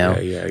 You know,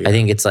 I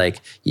think it's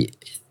like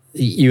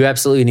you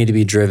absolutely need to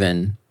be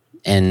driven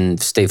and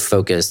stay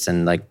focused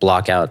and like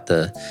block out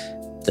the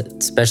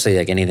especially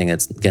like anything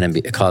that's going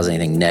to cause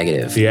anything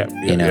negative.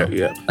 You know,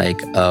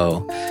 like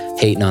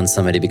hating on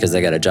somebody because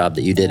they got a job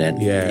that you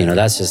didn't. You know,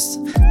 that's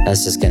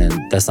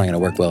not gonna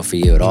work well for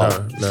you at all.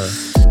 No.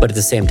 But at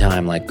the same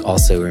time, like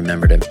also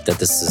remember that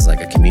this is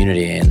like a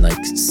community and like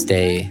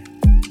stay,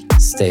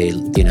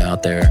 you know,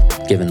 out there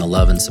giving the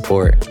love and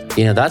support.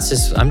 You know,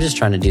 I'm just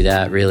trying to do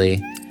that really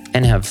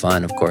and have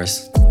fun, of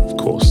course. Of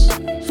course.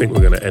 I think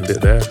we're going to end it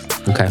there.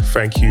 Okay.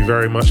 Thank you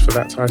very much for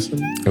that, Tyson.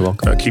 You're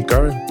welcome. Keep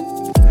going.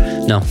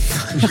 No.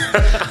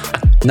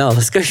 No,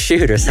 let's go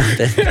shoot or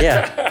something.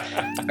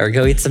 Yeah. Or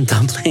go eat some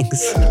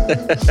dumplings.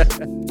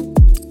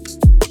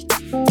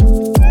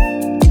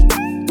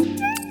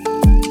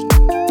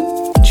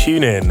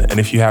 Tune in, and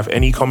if you have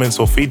any comments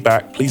or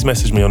feedback, please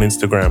message me on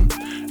Instagram.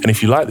 And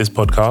if you like this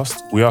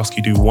podcast, we ask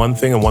you do one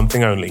thing and one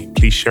thing only.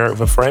 Please share it with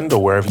a friend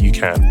or wherever you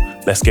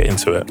can. Let's get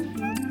into it.